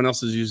someone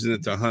else is using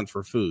it to hunt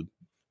for food.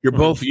 You're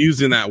both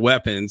using that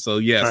weapon. So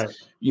yes, right.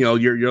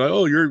 You're like,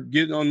 oh, you're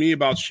getting on me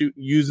about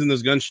using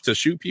this gun to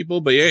shoot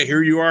people. But yeah,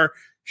 here you are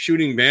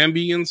shooting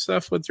Bambi and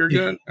stuff with your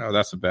gun. Oh,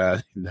 that's a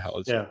bad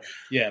analogy.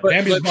 Yeah.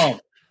 Bambi's mom.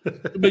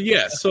 But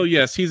yes, so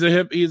yes, he's a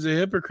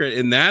hypocrite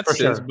in that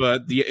sense. Sure.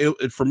 But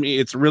for me,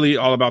 it's really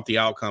all about the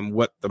outcome,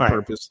 what the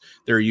purpose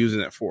they're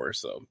using it for.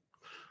 So.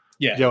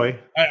 Yeah, Joey,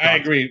 I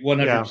agree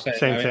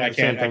 100%. I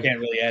can't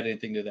really add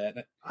anything to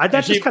that.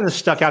 That just kind of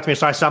stuck out to me.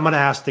 So I'm going to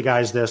ask the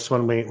guys this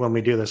when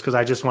we do this because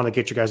I just want to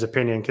get your guys'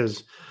 opinion.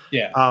 Because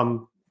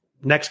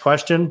next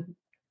question,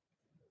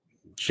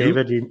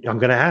 David, I'm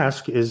going to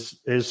ask: Is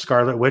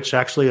Scarlet Witch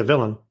actually a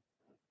villain?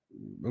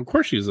 Of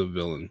course, she's a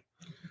villain.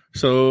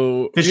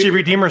 So did she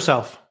redeem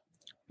herself?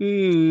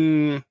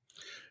 No,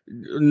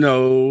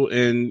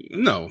 and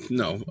no.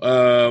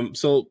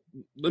 So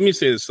let me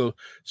say this: so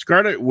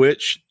Scarlet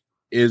Witch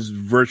is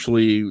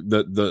virtually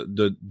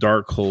the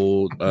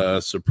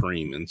Darkhold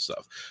supreme and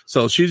stuff.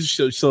 So she's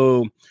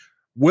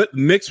what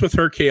mixed with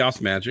her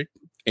chaos magic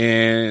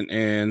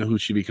and who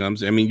she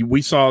becomes. I mean,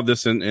 we saw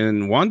this in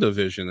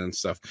WandaVision and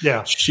stuff.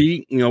 Yeah,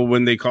 she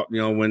when they called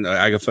when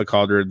Agatha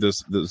called her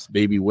this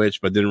baby witch,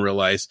 but didn't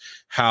realize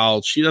how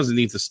she doesn't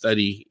need to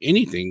study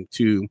anything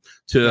to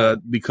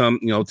become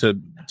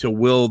to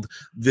wield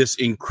this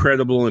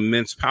incredible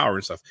immense power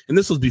and stuff. And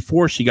this was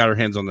before she got her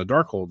hands on the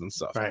Darkhold and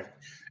stuff. Right.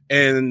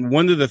 And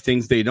one of the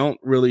things they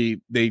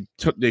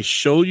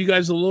show you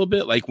guys a little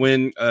bit, like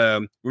when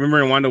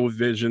remember in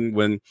WandaVision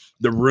when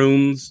the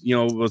runes,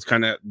 was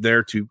kind of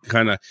there to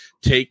kind of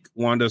take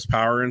Wanda's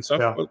power and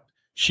stuff. Yeah.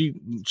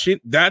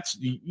 She that's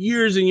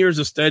years and years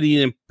of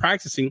studying and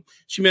practicing.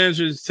 She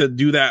manages to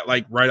do that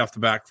like right off the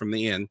back from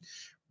the end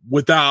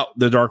without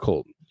the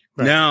Darkhold.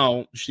 Right.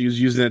 Now she's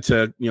using it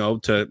to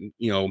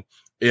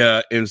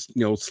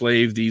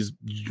slave these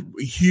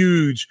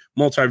huge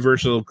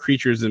multiversal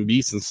creatures and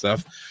beasts and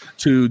stuff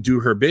to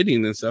do her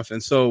bidding and stuff.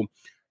 And so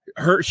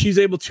she's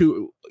able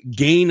to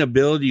gain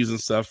abilities and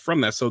stuff from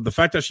that. So the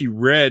fact that she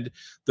read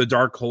the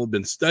Darkhold,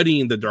 been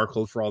studying the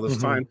Darkhold for all this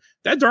time,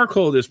 that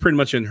Darkhold is pretty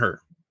much in her.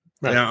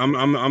 Right. Yeah, I'm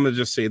gonna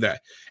just say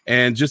that.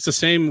 And just the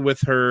same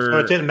with her. So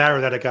it didn't matter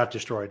that it got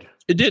destroyed.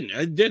 It didn't.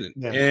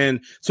 Yeah.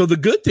 And so the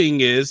good thing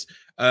is,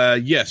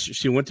 Yes,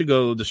 she went to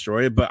go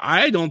destroy it, but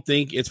I don't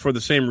think it's for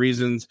the same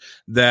reasons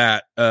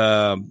that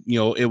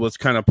it was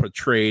kind of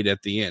portrayed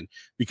at the end.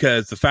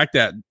 Because the fact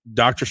that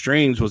Doctor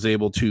Strange was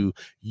able to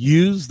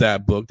use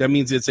that book, that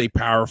means it's a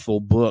powerful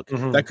book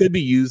that could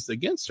be used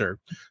against her.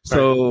 Right.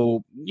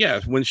 So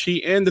yeah, when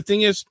and the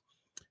thing is,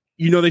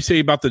 they say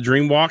about the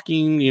dream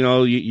walking,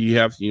 you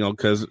have,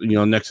 because,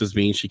 Nexus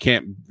being, she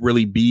can't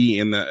really be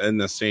in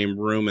the same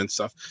room and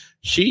stuff.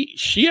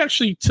 She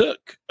actually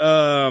took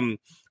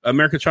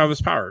America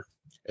Chavez power.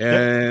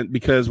 And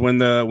because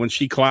when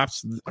she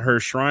collapsed her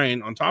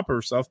shrine on top of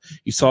herself,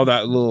 you saw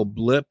that little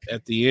blip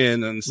at the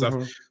end and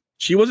stuff.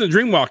 She wasn't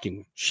dream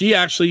walking. She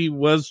actually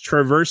was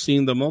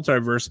traversing the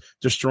multiverse,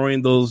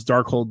 destroying those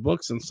Darkhold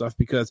books and stuff,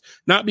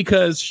 not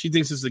because she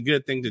thinks it's a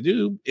good thing to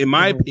do. In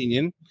my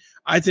opinion,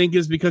 I think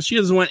is because she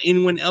doesn't want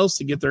anyone else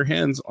to get their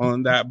hands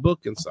on that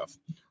book and stuff.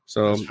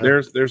 So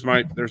there's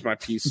my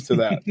piece to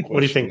that.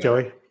 What do you think,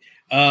 Joey?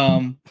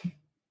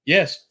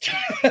 Yes.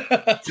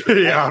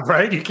 Yeah,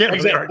 right. You can't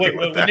really argue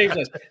with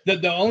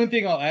that. The only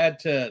thing I'll add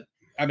to,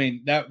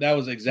 that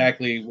was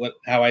exactly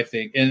how I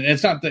think, and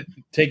it's not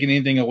taking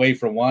anything away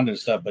from Wanda and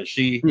stuff, but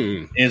she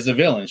is a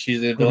villain.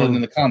 She's a villain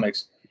in the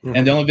comics,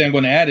 and the only thing I'm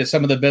going to add is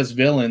some of the best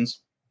villains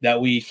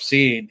that we've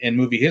seen in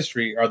movie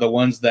history are the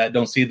ones that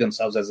don't see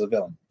themselves as a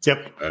villain.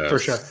 Yep, for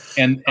sure.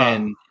 And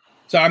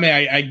so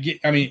I get.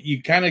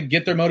 You kind of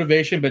get their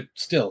motivation, but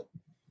still.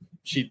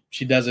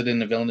 She does it in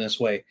a villainous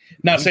way.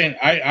 Not saying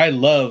I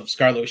love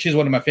Scarlet. She's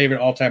one of my favorite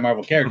all-time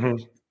Marvel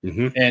characters.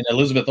 And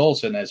Elizabeth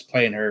Olsen is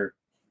playing her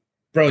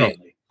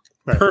brilliantly.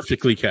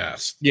 Perfectly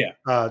cast. Yeah.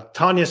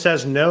 Tanya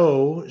says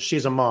no,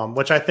 she's a mom,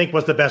 which I think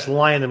was the best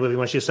line in the movie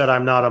when she said,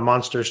 "I'm not a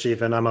monster,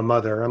 Stephen. I'm a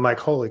mother." I'm like,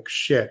 holy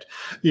shit.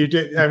 You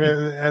did.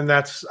 And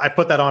I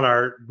put that on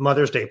our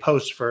Mother's Day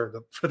post for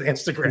the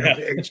Instagram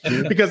page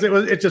because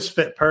it just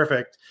fit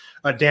perfect.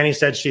 Danny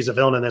said she's a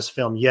villain in this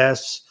film.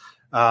 Yes.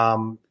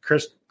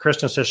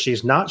 Kristen says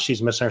she's not.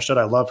 She's misunderstood.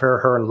 I love her.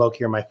 Her and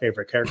Loki are my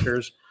favorite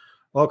characters.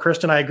 Well,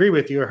 Kristen, I agree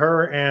with you.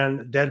 Her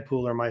and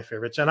Deadpool are my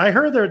favorites. And I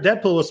heard that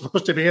Deadpool was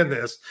supposed to be in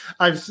this.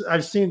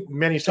 I've seen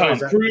many stories.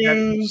 Tom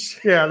Cruise.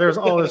 There's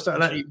all this stuff.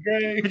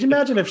 Could you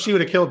imagine if she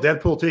would have killed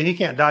Deadpool too? He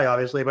can't die,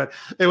 obviously, but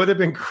it would have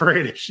been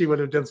great if she would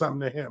have done something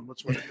to him.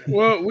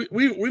 Well,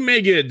 we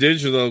may get a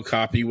digital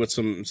copy with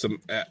some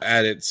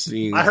added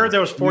scenes. I heard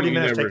there was 40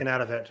 minutes taken out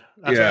of it.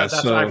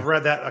 I've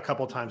read that a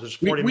couple of times. There's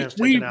 40 minutes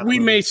taken out. We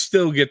may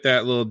still get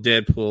that little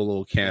Deadpool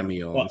little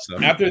cameo and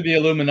stuff. After the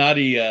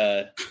Illuminati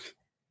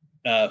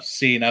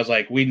scene, I was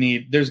like,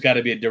 there's got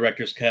to be a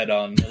director's cut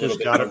on a little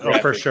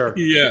bit. For sure.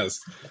 Yes.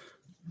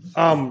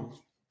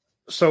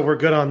 So we're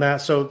good on that.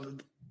 So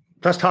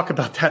let's talk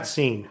about that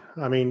scene.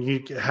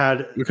 You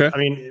had,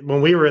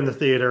 when we were in the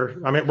theater,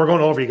 we're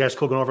going over, you guys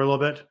cool going over a little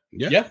bit?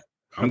 Yeah.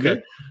 I'm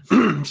good.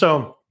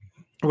 So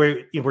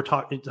we're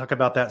talking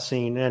about that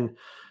scene, and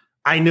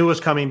I knew it was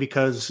coming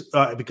because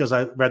I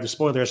read the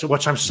spoilers,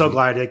 which I'm so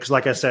glad I did. Because,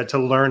 like I said, to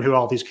learn who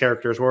all these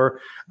characters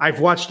were, I've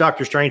watched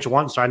Doctor Strange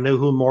once, so I knew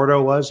who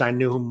Mordo was. I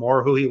knew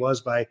who he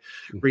was by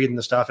reading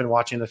the stuff and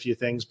watching a few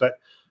things. But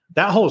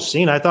that whole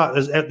scene, I thought,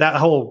 that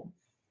whole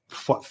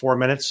 4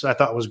 minutes, I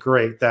thought was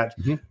great. That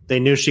they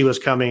knew she was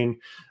coming.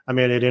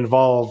 It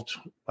involved,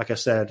 like I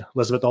said,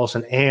 Elizabeth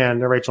Olsen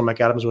and Rachel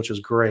McAdams, which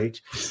was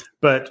great.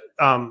 But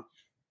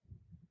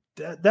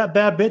that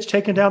bad bitch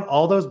taking down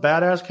all those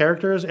badass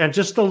characters, and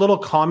just the little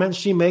comments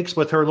she makes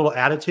with her little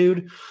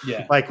attitude.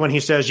 Yeah. Like when he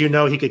says,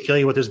 he could kill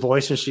you with his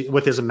voice and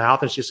with his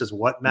mouth, and she says,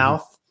 "What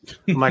mouth?"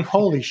 I'm like,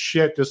 holy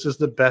shit, this is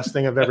the best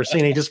thing I've ever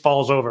seen. He just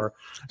falls over.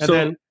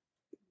 And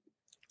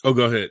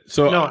go ahead.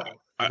 So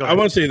I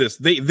want to say this.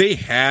 They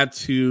had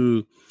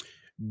to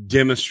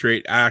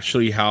demonstrate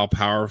actually how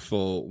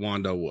powerful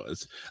Wanda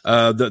was.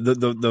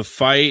 The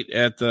fight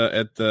at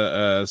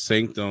the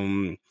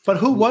Sanctum. But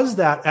who was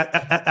that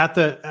at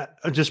the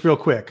just real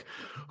quick?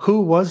 Who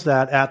was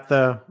that at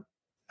the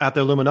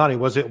Illuminati?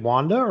 Was it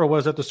Wanda or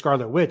was it the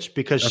Scarlet Witch?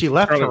 Because she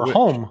left her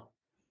home.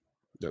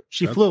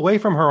 She flew away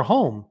from her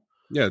home.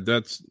 Yeah,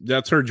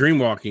 that's her dream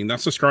walking.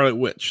 That's the Scarlet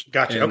Witch.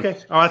 Gotcha. Okay.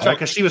 Oh, that's right.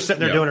 Because she was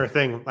sitting there doing her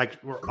thing, like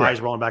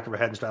eyes rolling back of her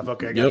head and stuff.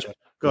 Okay, gotcha. Yep.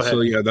 Go ahead.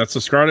 So yeah, that's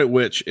the Scarlet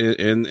Witch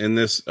in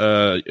this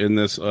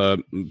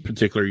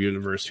particular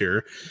universe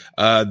here.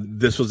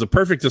 This was a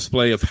perfect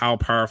display of how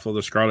powerful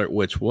the Scarlet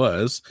Witch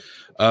was.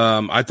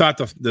 I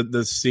thought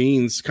the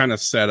scenes kind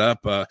of set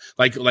up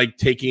like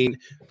taking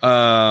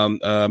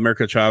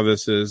America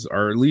Chavez's,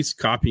 or at least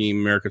copying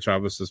America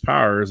Chavez's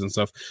powers and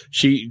stuff.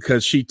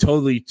 Because she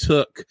totally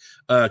took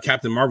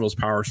Captain Marvel's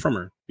powers from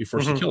her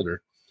before she killed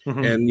her.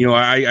 And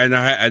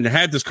I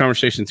had this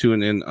conversation too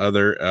in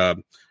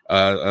other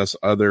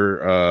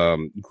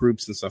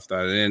groups and stuff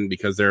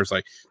because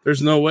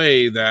there's no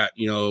way that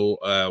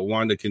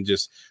Wanda can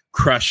just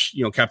crush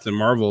Captain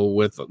Marvel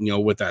with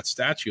that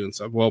statue and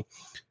stuff. Well,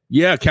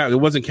 yeah, it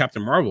wasn't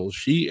Captain Marvel.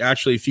 She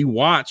actually, if you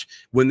watch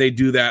when they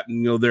do that,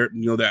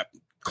 that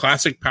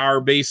classic power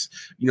base,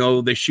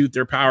 they shoot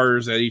their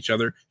powers at each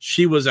other.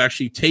 She was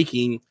actually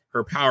taking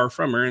her power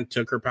from her and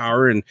took her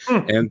power and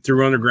threw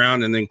her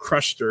underground and then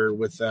crushed her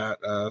with that.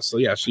 So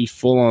yeah, she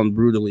full on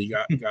brutally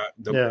got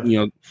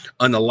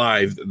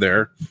unalived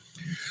there.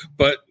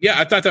 But yeah,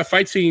 I thought that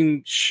fight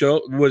scene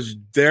was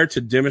there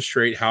to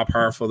demonstrate how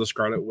powerful the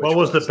Scarlet Witch was. What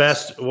was the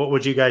best? What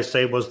would you guys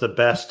say was the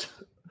best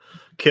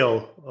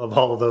kill of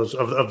all of those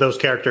of those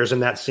characters in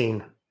that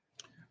scene?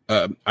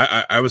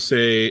 I would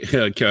say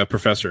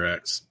Professor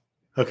X.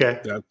 Okay.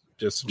 That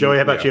just Joey,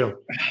 how about you?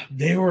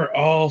 They were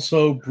all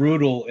so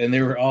brutal and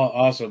they were all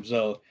awesome.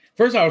 So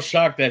first, I was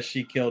shocked that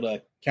she killed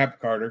Captain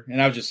Carter,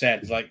 and I was just sad.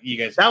 It's like you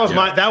guys. That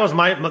was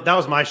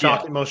my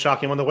shocking, most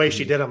shocking one. The way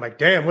she did, I'm like,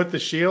 damn, with the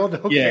shield,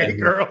 okay,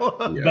 girl.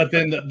 But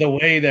then the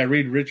way that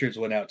Reed Richards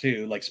went out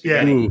too, like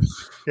spaghetti.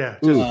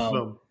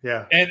 Boom.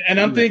 And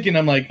I'm thinking,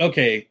 I'm like,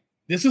 okay,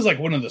 this is like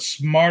one of the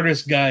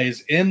smartest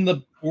guys in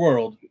the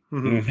world.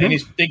 And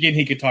he's thinking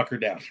he could talk her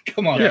down.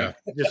 Come on. Yeah.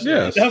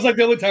 That was like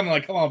the only time I'm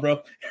like, come on,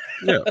 bro.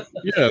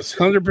 Yes,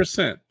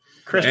 100%.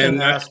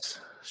 Kristen asks,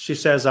 she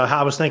says,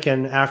 I was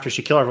thinking after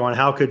she killed everyone,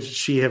 how could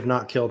she have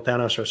not killed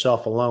Thanos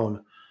herself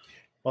alone?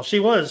 Well, she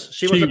was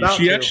about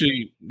to.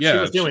 Actually, she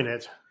was doing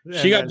it.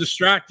 She got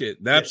distracted.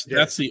 That's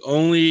the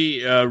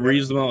only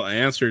reasonable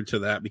answer to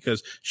that,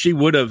 because she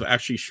would have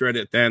actually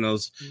shredded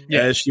Thanos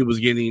as she was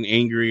getting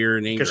angrier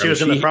and angrier. Because she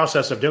was in the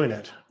process of doing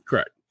it.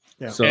 Correct.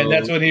 Yeah. So, and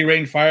that's when he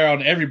rained fire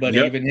on everybody,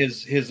 even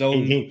his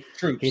own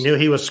troops. He knew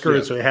he was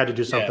screwed, so he had to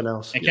do something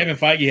else. And Kevin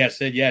Feige has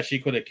said, she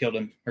could have killed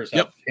him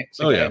herself.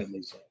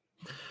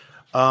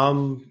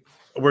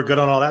 We're good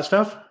on all that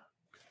stuff.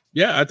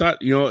 Yeah, I thought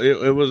it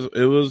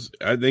was.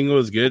 I think it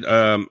was good.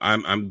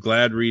 I'm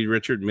glad Reed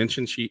Richards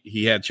mentioned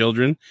he had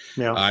children.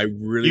 Yeah,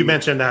 you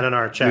mentioned that in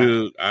our chat.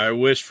 Dude, I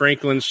wish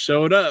Franklin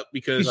showed up,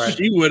 because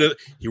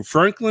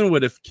Franklin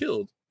would have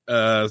killed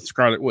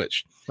Scarlet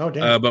Witch. Oh,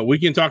 damn. But we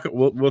can talk.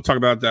 We'll talk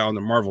about that on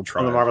the Marvel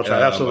trial.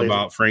 Absolutely,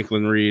 about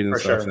Franklin Reed and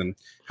stuff, and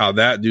how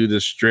that dude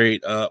is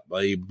straight up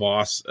a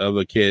boss of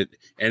a kid.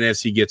 And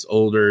as he gets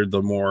older,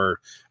 the more,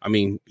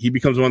 he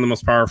becomes one of the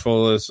most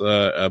powerful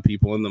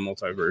people in the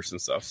multiverse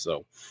and stuff.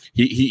 So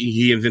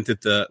he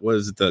invented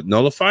the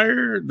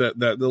nullifier, that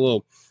the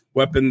little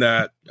weapon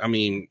that,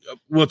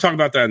 we'll talk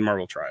about that in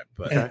Marvel Tribe.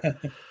 But.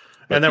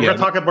 And then we're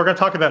gonna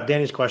talk about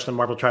Danny's question in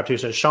Marvel Tribe too.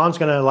 So Sean's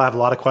gonna have a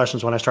lot of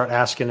questions when I start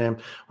asking him,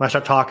 when I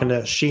start talking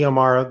to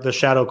Shi'Amar, the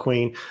Shadow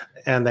Queen,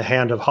 and the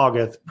Hand of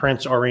Hoggoth,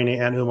 Prince Orini,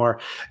 and Umar.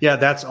 Yeah,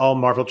 that's all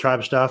Marvel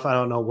Tribe stuff. I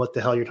don't know what the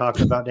hell you're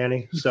talking about,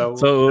 Danny. So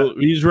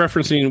he's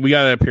referencing, we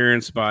got an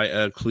appearance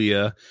by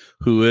Clea,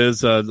 who is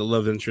the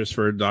love interest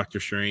for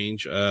Doctor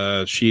Strange.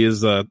 She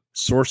is a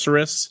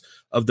sorceress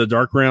of the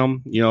Dark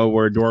Realm,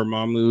 where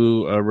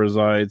Dormammu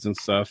resides and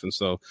stuff, and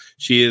so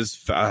she is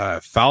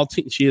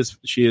Faltine. She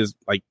is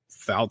like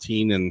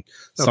Faltine and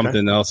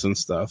something else and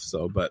stuff.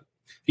 So, but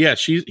yeah,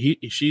 she's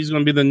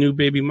going to be the new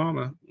baby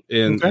mama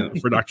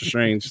for Doctor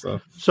Strange.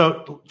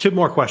 So 2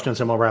 more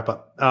questions and we'll wrap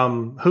up.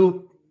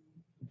 Who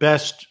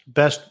best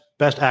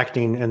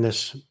acting in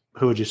this?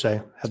 Who would you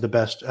say had the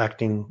best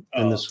acting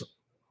in this?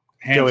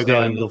 Joey, go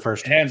ahead and go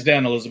first. Hands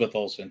down, Elizabeth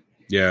Olsen.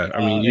 Yeah,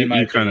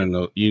 you kind of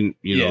know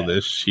know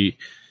this. She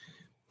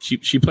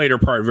played her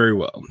part very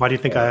well. Why do you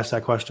think I asked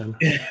that question?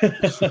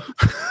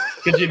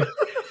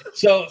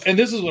 So, and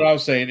this is what I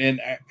was saying,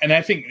 and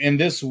I think in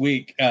this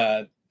week,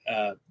 kind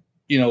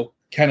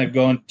of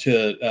going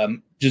to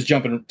just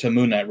jumping to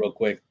Moon Knight real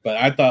quick, but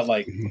I thought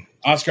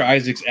Oscar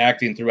Isaac's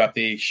acting throughout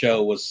the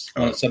show was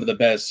some of the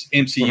best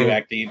MCU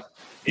acting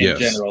in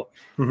general,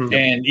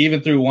 and even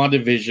through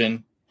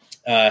WandaVision,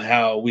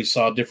 how we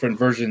saw different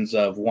versions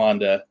of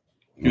Wanda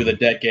through the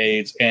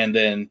decades, and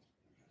then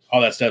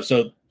all that stuff.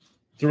 So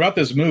throughout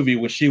this movie,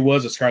 when she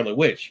was a Scarlet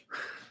Witch,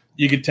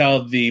 you could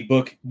tell the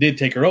book did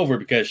take her over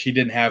because she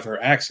didn't have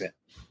her accent.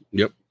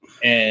 Yep.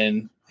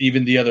 And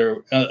even the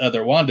other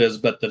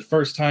Wandas, but the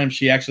first time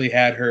she actually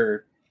had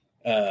her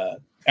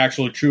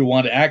actual true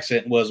Wanda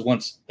accent was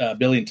once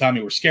Billy and Tommy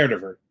were scared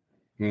of her.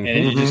 And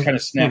it just kind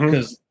of snapped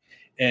because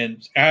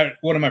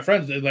one of my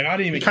friends, I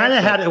didn't even kind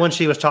of had it when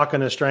she was talking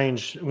to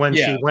Strange, when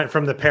she went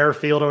from the pear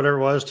field or whatever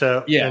it was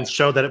to and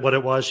showed that what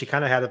it was. She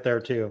kind of had it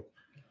there too.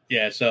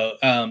 Yeah. So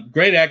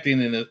great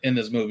acting in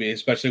this movie,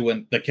 especially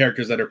when the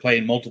characters that are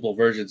playing multiple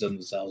versions of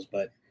themselves.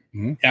 But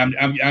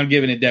I'm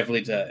giving it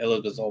definitely to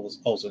Elizabeth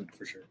Olsen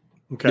for sure.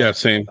 Okay. Yeah,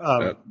 same.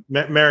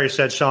 Mary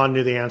said Sean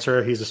knew the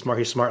answer. He's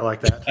smart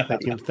like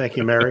that. Thank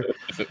you, Mary.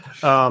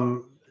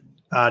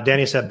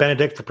 Danny said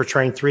Benedict for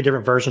portraying 3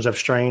 different versions of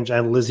Strange,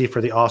 and Lizzie for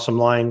the awesome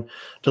line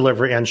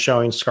delivery and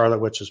showing Scarlet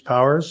Witch's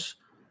powers.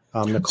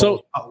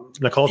 Nicole's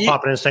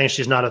popping in saying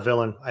she's not a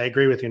villain. I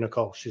agree with you,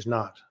 Nicole. She's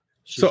not.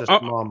 She's just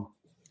a mom.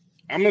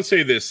 I'm gonna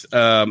say this.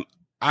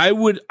 I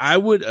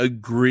would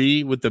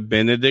agree with the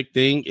Benedict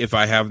thing if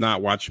I have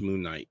not watched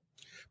Moon Knight.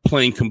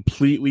 Playing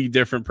completely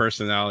different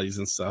personalities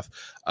and stuff.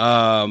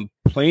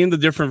 Playing the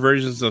different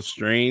versions of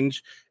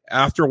Strange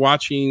after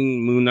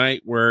watching Moon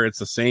Knight, where it's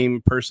the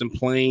same person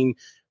playing,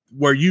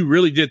 where you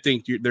really did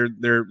think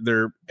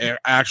they're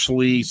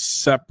actually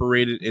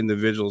separated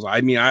individuals.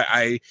 I mean,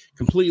 I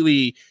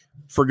completely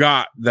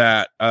forgot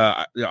that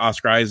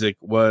Oscar Isaac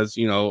was,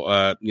 he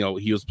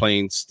was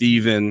playing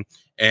Steven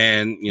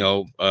and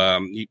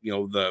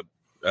the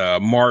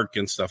Mark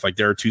and stuff. Like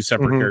there are two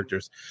separate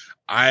characters.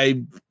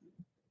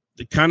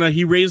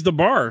 He raised the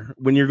bar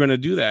when you're going to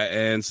do that.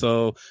 And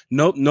so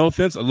no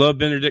offense. I love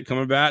Benedict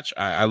Cumberbatch.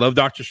 I love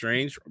Doctor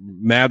Strange.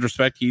 Mad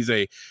respect. He's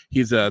a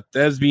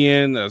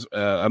thespian,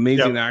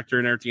 amazing actor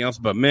and everything else.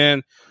 But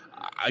man,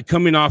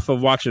 coming off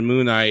of watching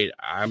Moon Knight,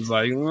 I was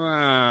like,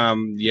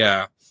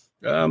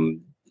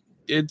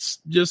 it's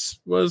just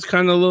was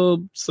kind of a little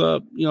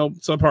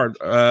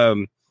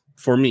subpar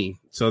for me.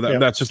 So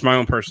that's just my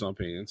own personal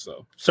opinion.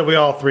 So we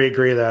all three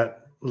agree that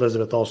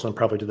Elizabeth Olsen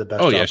probably did the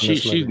best. Oh yeah,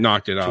 she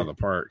knocked it out of the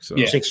park. So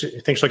you think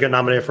she'll get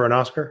nominated for an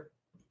Oscar?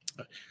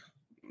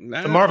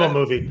 It's a Marvel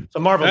movie. It's a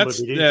Marvel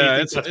movie. Do you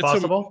think that's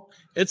possible?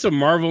 It's a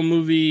Marvel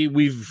movie.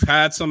 We've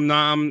had some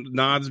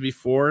nods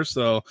before,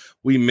 so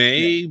we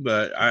may,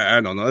 but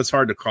I don't know. It's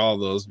hard to call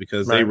those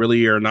because they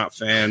really are not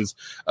fans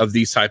of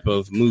these type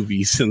of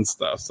movies and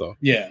stuff. So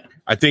yeah,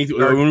 I think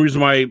the only reason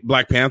why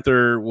Black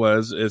Panther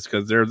is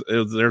because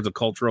there's a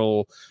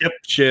cultural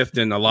shift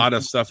and a lot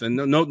of stuff. And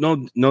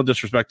no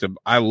disrespect to,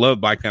 I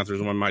love Black Panther. Is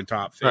one of my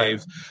top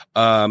faves.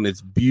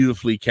 It's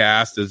beautifully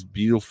cast. It's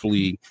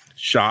beautifully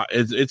shot.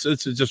 It's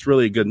just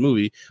really a good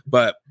movie.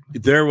 But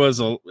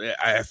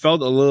I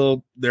felt a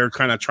little, they're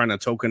kind of trying to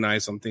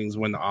tokenize some things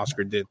when the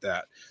Oscar did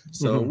that.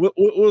 So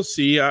we'll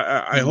see.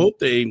 I hope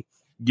they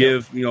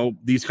give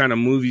these kind of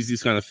movies,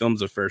 these kind of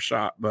films a fair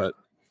shot. But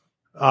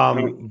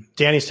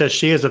Danny says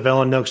she is a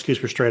villain, no excuse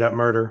for straight up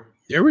murder.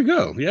 There we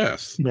go.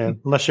 Yes. Yeah,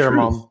 unless you're a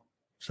mom.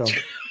 So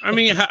I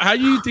mean, how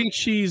do you think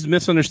she's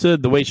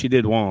misunderstood the way she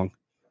did Wong?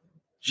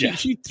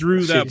 She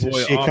threw that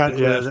boy off the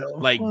cliff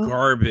like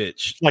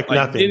garbage. Like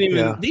nothing.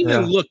 Didn't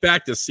even look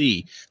back to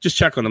see. Just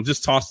check on him.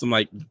 Just tossed him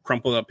like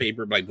crumpled up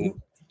paper. Like,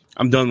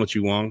 I'm done with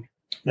you, Wong.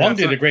 Wong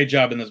did a great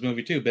job in this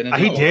movie too.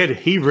 He did.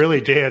 He really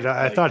did.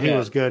 I thought he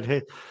was good.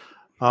 Hey,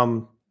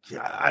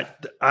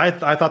 I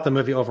thought the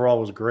movie overall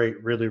was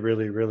great. Really,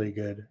 really, really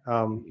good.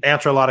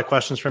 Answer a lot of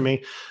questions for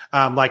me.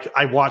 Like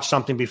I watched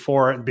something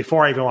before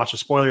I even watched the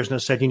spoilers, and it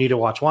said you need to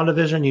watch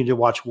WandaVision, you need to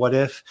watch What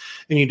If,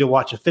 and you need to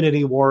watch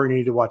Infinity War, and you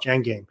need to watch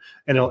Endgame,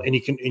 and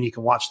you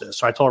can watch this.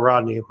 So I told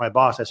Rodney, my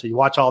boss, I said, you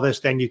watch all this,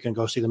 then you can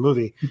go see the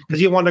movie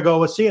because you want to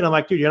go see it. And I'm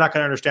like, dude, you're not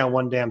going to understand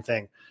one damn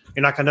thing.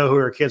 You're not going to know who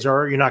her kids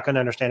are. You're not going to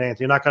understand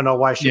anything. You're not going to know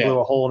why she blew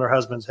a hole in her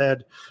husband's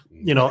head,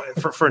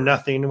 for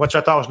nothing, which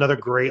I thought was another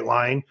great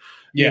line.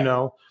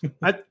 Yeah.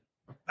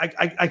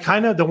 I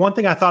kind of, the one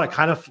thing I thought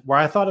where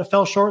I thought it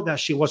fell short, that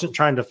she wasn't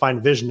trying to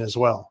find Vision as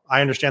well.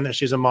 I understand that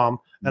she's a mom,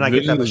 and I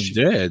get that. He's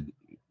dead.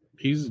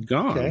 He's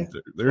gone. Okay.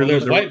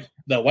 There's White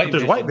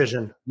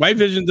Vision. White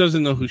Vision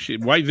doesn't know who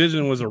White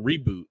Vision was a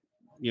reboot.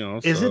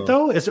 Is it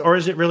though? Is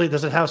it really?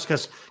 Does it have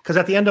because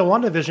at the end of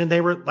WandaVision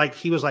they were like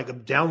he was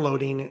like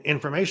downloading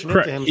information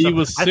into him.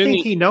 So I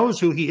think he knows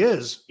who he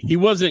is. He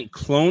wasn't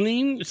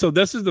cloning. So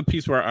this is the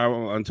piece where I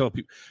want to tell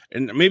people,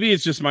 and maybe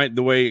it's just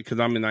the way because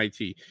I'm in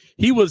IT.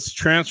 He was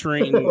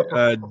transferring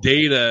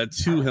data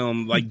to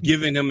him, like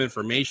giving him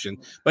information,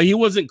 but he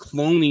wasn't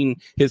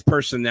cloning his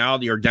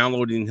personality or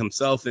downloading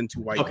himself into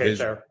White Vision.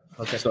 Fair.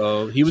 Okay,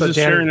 so he was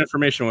sharing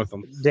information with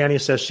them. Danny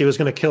says she was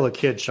going to kill a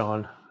kid,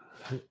 Sean.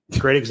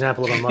 Great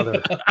example of a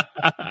mother.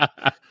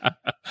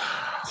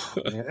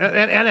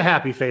 and a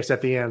happy face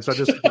at the end. So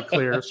just to be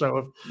clear.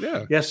 So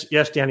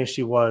yes, Danny,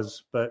 she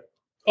was. But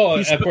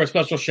of course,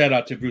 special shout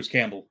out to Bruce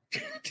Campbell.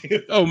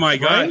 Oh my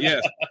God,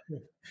 yes.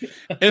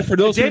 And for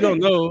those who don't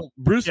know,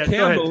 Bruce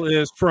Campbell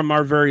is from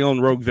our very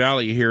own Rogue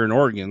Valley here in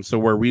Oregon. So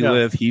where we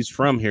live, he's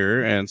from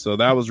here, and so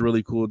that was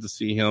really cool to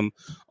see him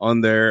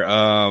on there.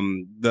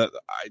 I'm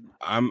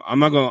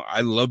not gonna.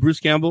 I love Bruce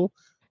Campbell.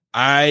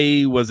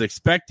 I was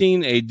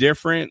expecting a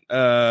different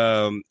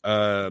quote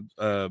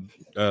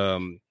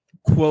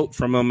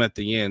from him at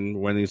the end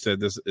when he said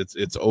this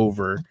it's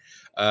over,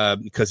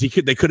 because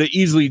they could have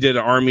easily did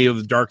an Army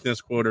of Darkness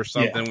quote or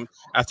something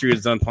after he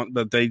was done,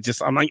 but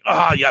I'm like,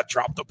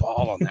 dropped the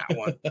ball on that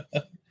one.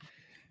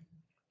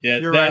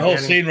 That whole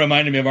scene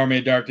reminded me of Army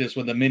of Darkness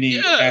when the mini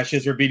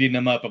ashes were beating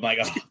them up. I'm like,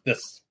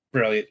 that's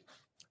brilliant.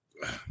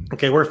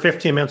 Okay, we're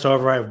 15 minutes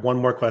over. I have one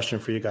more question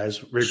for you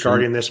guys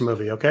regarding this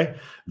movie. Okay,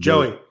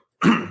 Joey,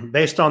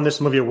 based on this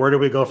movie, where do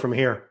we go from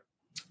here?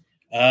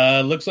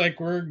 Looks like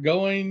we're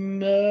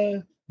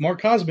going more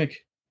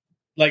cosmic,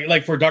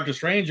 like for Doctor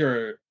Strange,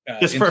 or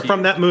just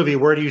from that movie.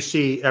 Where do you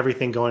see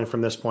everything going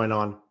from this point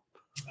on?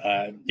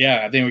 I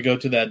think we go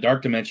to that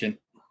dark dimension.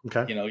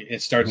 Okay,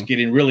 it starts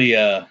getting really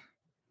a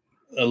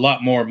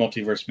lot more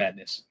multiverse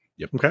madness.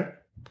 Yep. Okay,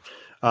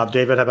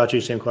 David, how about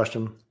you? Same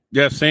question.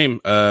 Yeah, same.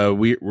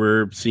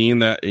 We're seeing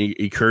that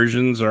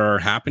incursions are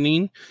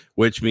happening,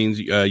 which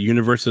means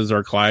universes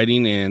are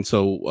colliding, and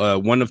so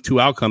one of two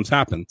outcomes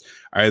happen: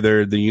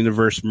 either the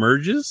universe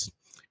merges,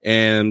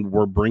 and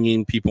we're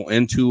bringing people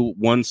into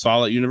one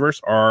solid universe,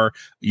 or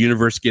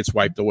universe gets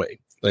wiped away.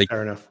 like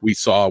Fair enough. we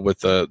saw with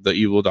the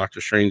evil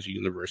Doctor Strange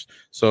universe.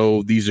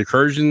 So these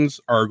incursions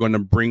are going to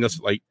bring us,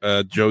 like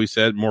Joey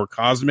said, more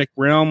cosmic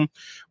realm,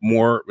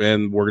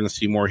 and we're going to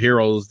see more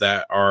heroes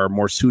that are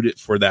more suited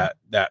for that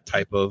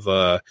type of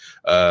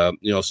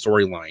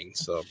storyline.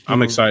 So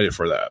I'm excited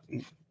for that.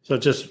 So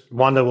just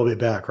Wanda will be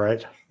back,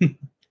 right?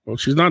 Well,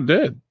 she's not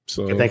dead.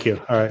 So okay, thank you.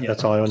 All right,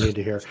 that's all I need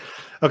to hear.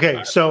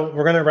 Okay, so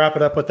we're going to wrap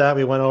it up with that.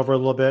 We went over a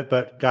little bit,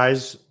 but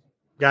guys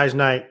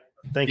night.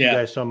 Thank you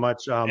guys so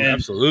much.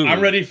 Absolutely.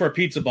 I'm ready for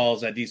pizza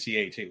balls at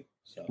DCA too.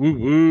 So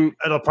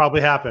it'll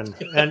probably happen.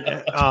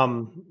 And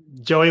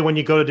Joey, when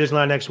you go to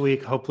Disneyland next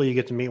week, hopefully you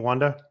get to meet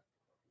Wanda.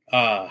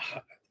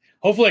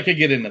 Hopefully I could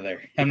get into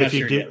there. I'm not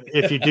sure yet.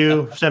 If you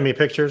do, send me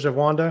pictures of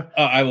Wanda.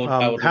 I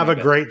will have a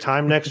great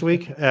time next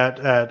week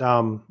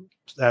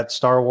at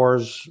Star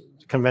Wars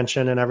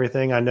convention and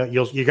everything. I know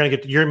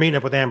you're meeting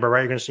up with Amber, right?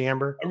 You're going to see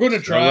Amber. I'm going to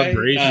try.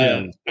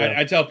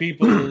 I tell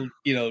people,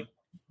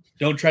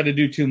 don't try to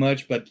do too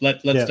much, but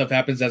let stuff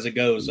happens as it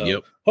goes.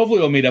 So hopefully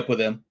we'll meet up with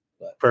them.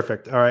 But.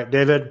 Perfect. All right,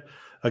 David.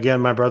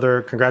 Again, my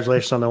brother,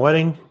 congratulations on the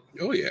wedding.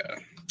 Oh yeah.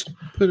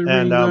 Put a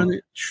ring on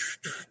it.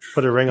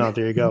 Put a ring on it.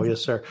 There you go.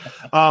 Yes, sir.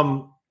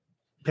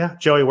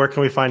 Joey, where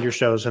can we find your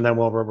shows? And then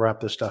we'll wrap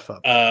this stuff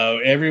up.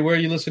 Everywhere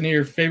you listen to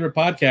your favorite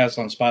podcasts,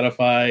 on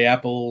Spotify,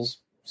 Apple's,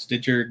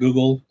 Stitcher,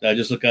 Google.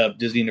 Just look up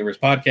Disney Universe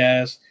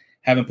Podcast.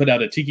 Haven't put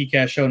out a Tiki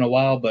Cast show in a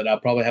while, but I'll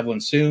probably have one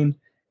soon.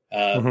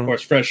 Of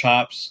course, Fresh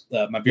Hops,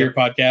 my beer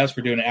podcast.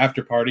 We're doing an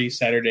after party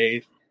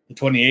Saturday the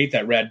 28th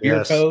at Rad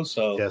Beer Co.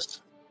 So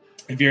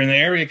if you're in the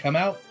area, come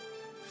out.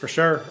 For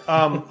sure.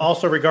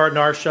 Also, regarding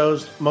our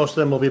shows, most of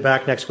them will be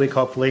back next week,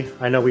 hopefully.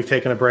 I know we've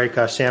taken a break.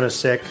 Sam is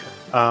sick.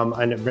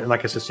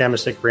 Like I said, Sam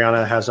is sick.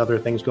 Brianna has other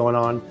things going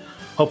on.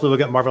 Hopefully, we'll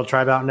get Marvel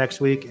Tribe out next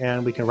week,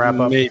 and we can wrap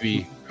up.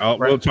 Maybe.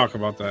 We'll talk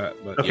about that.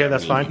 But okay,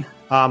 that's fine.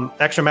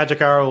 Extra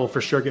Magic Hour will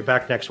for sure get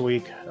back next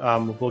week.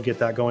 We'll get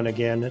that going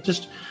again.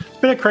 It's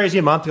been a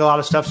crazy month. A lot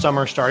of stuff.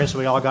 Summer starting, so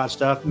we all got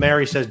stuff.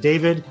 Mary says,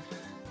 David,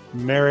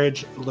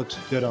 marriage looks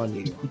good on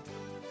you.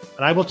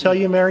 And I will tell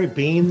you, Mary,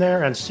 being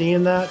there and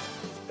seeing that,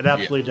 it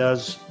absolutely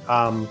does.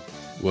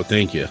 Well,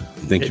 thank you.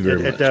 Thank you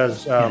very much. It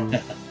does.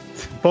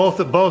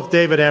 Both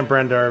David and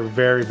Brenda are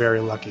very, very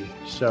lucky.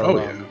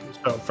 So,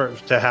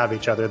 to have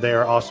each other, they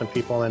are awesome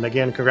people. And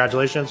again,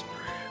 congratulations,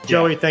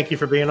 Joey. Thank you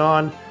for being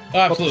on.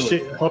 Absolutely.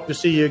 Hope to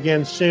see you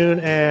again soon,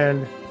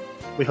 and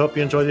we hope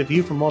you enjoy the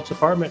view from Walt's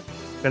apartment.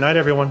 Good night,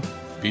 everyone.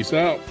 Peace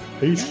out.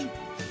 Peace.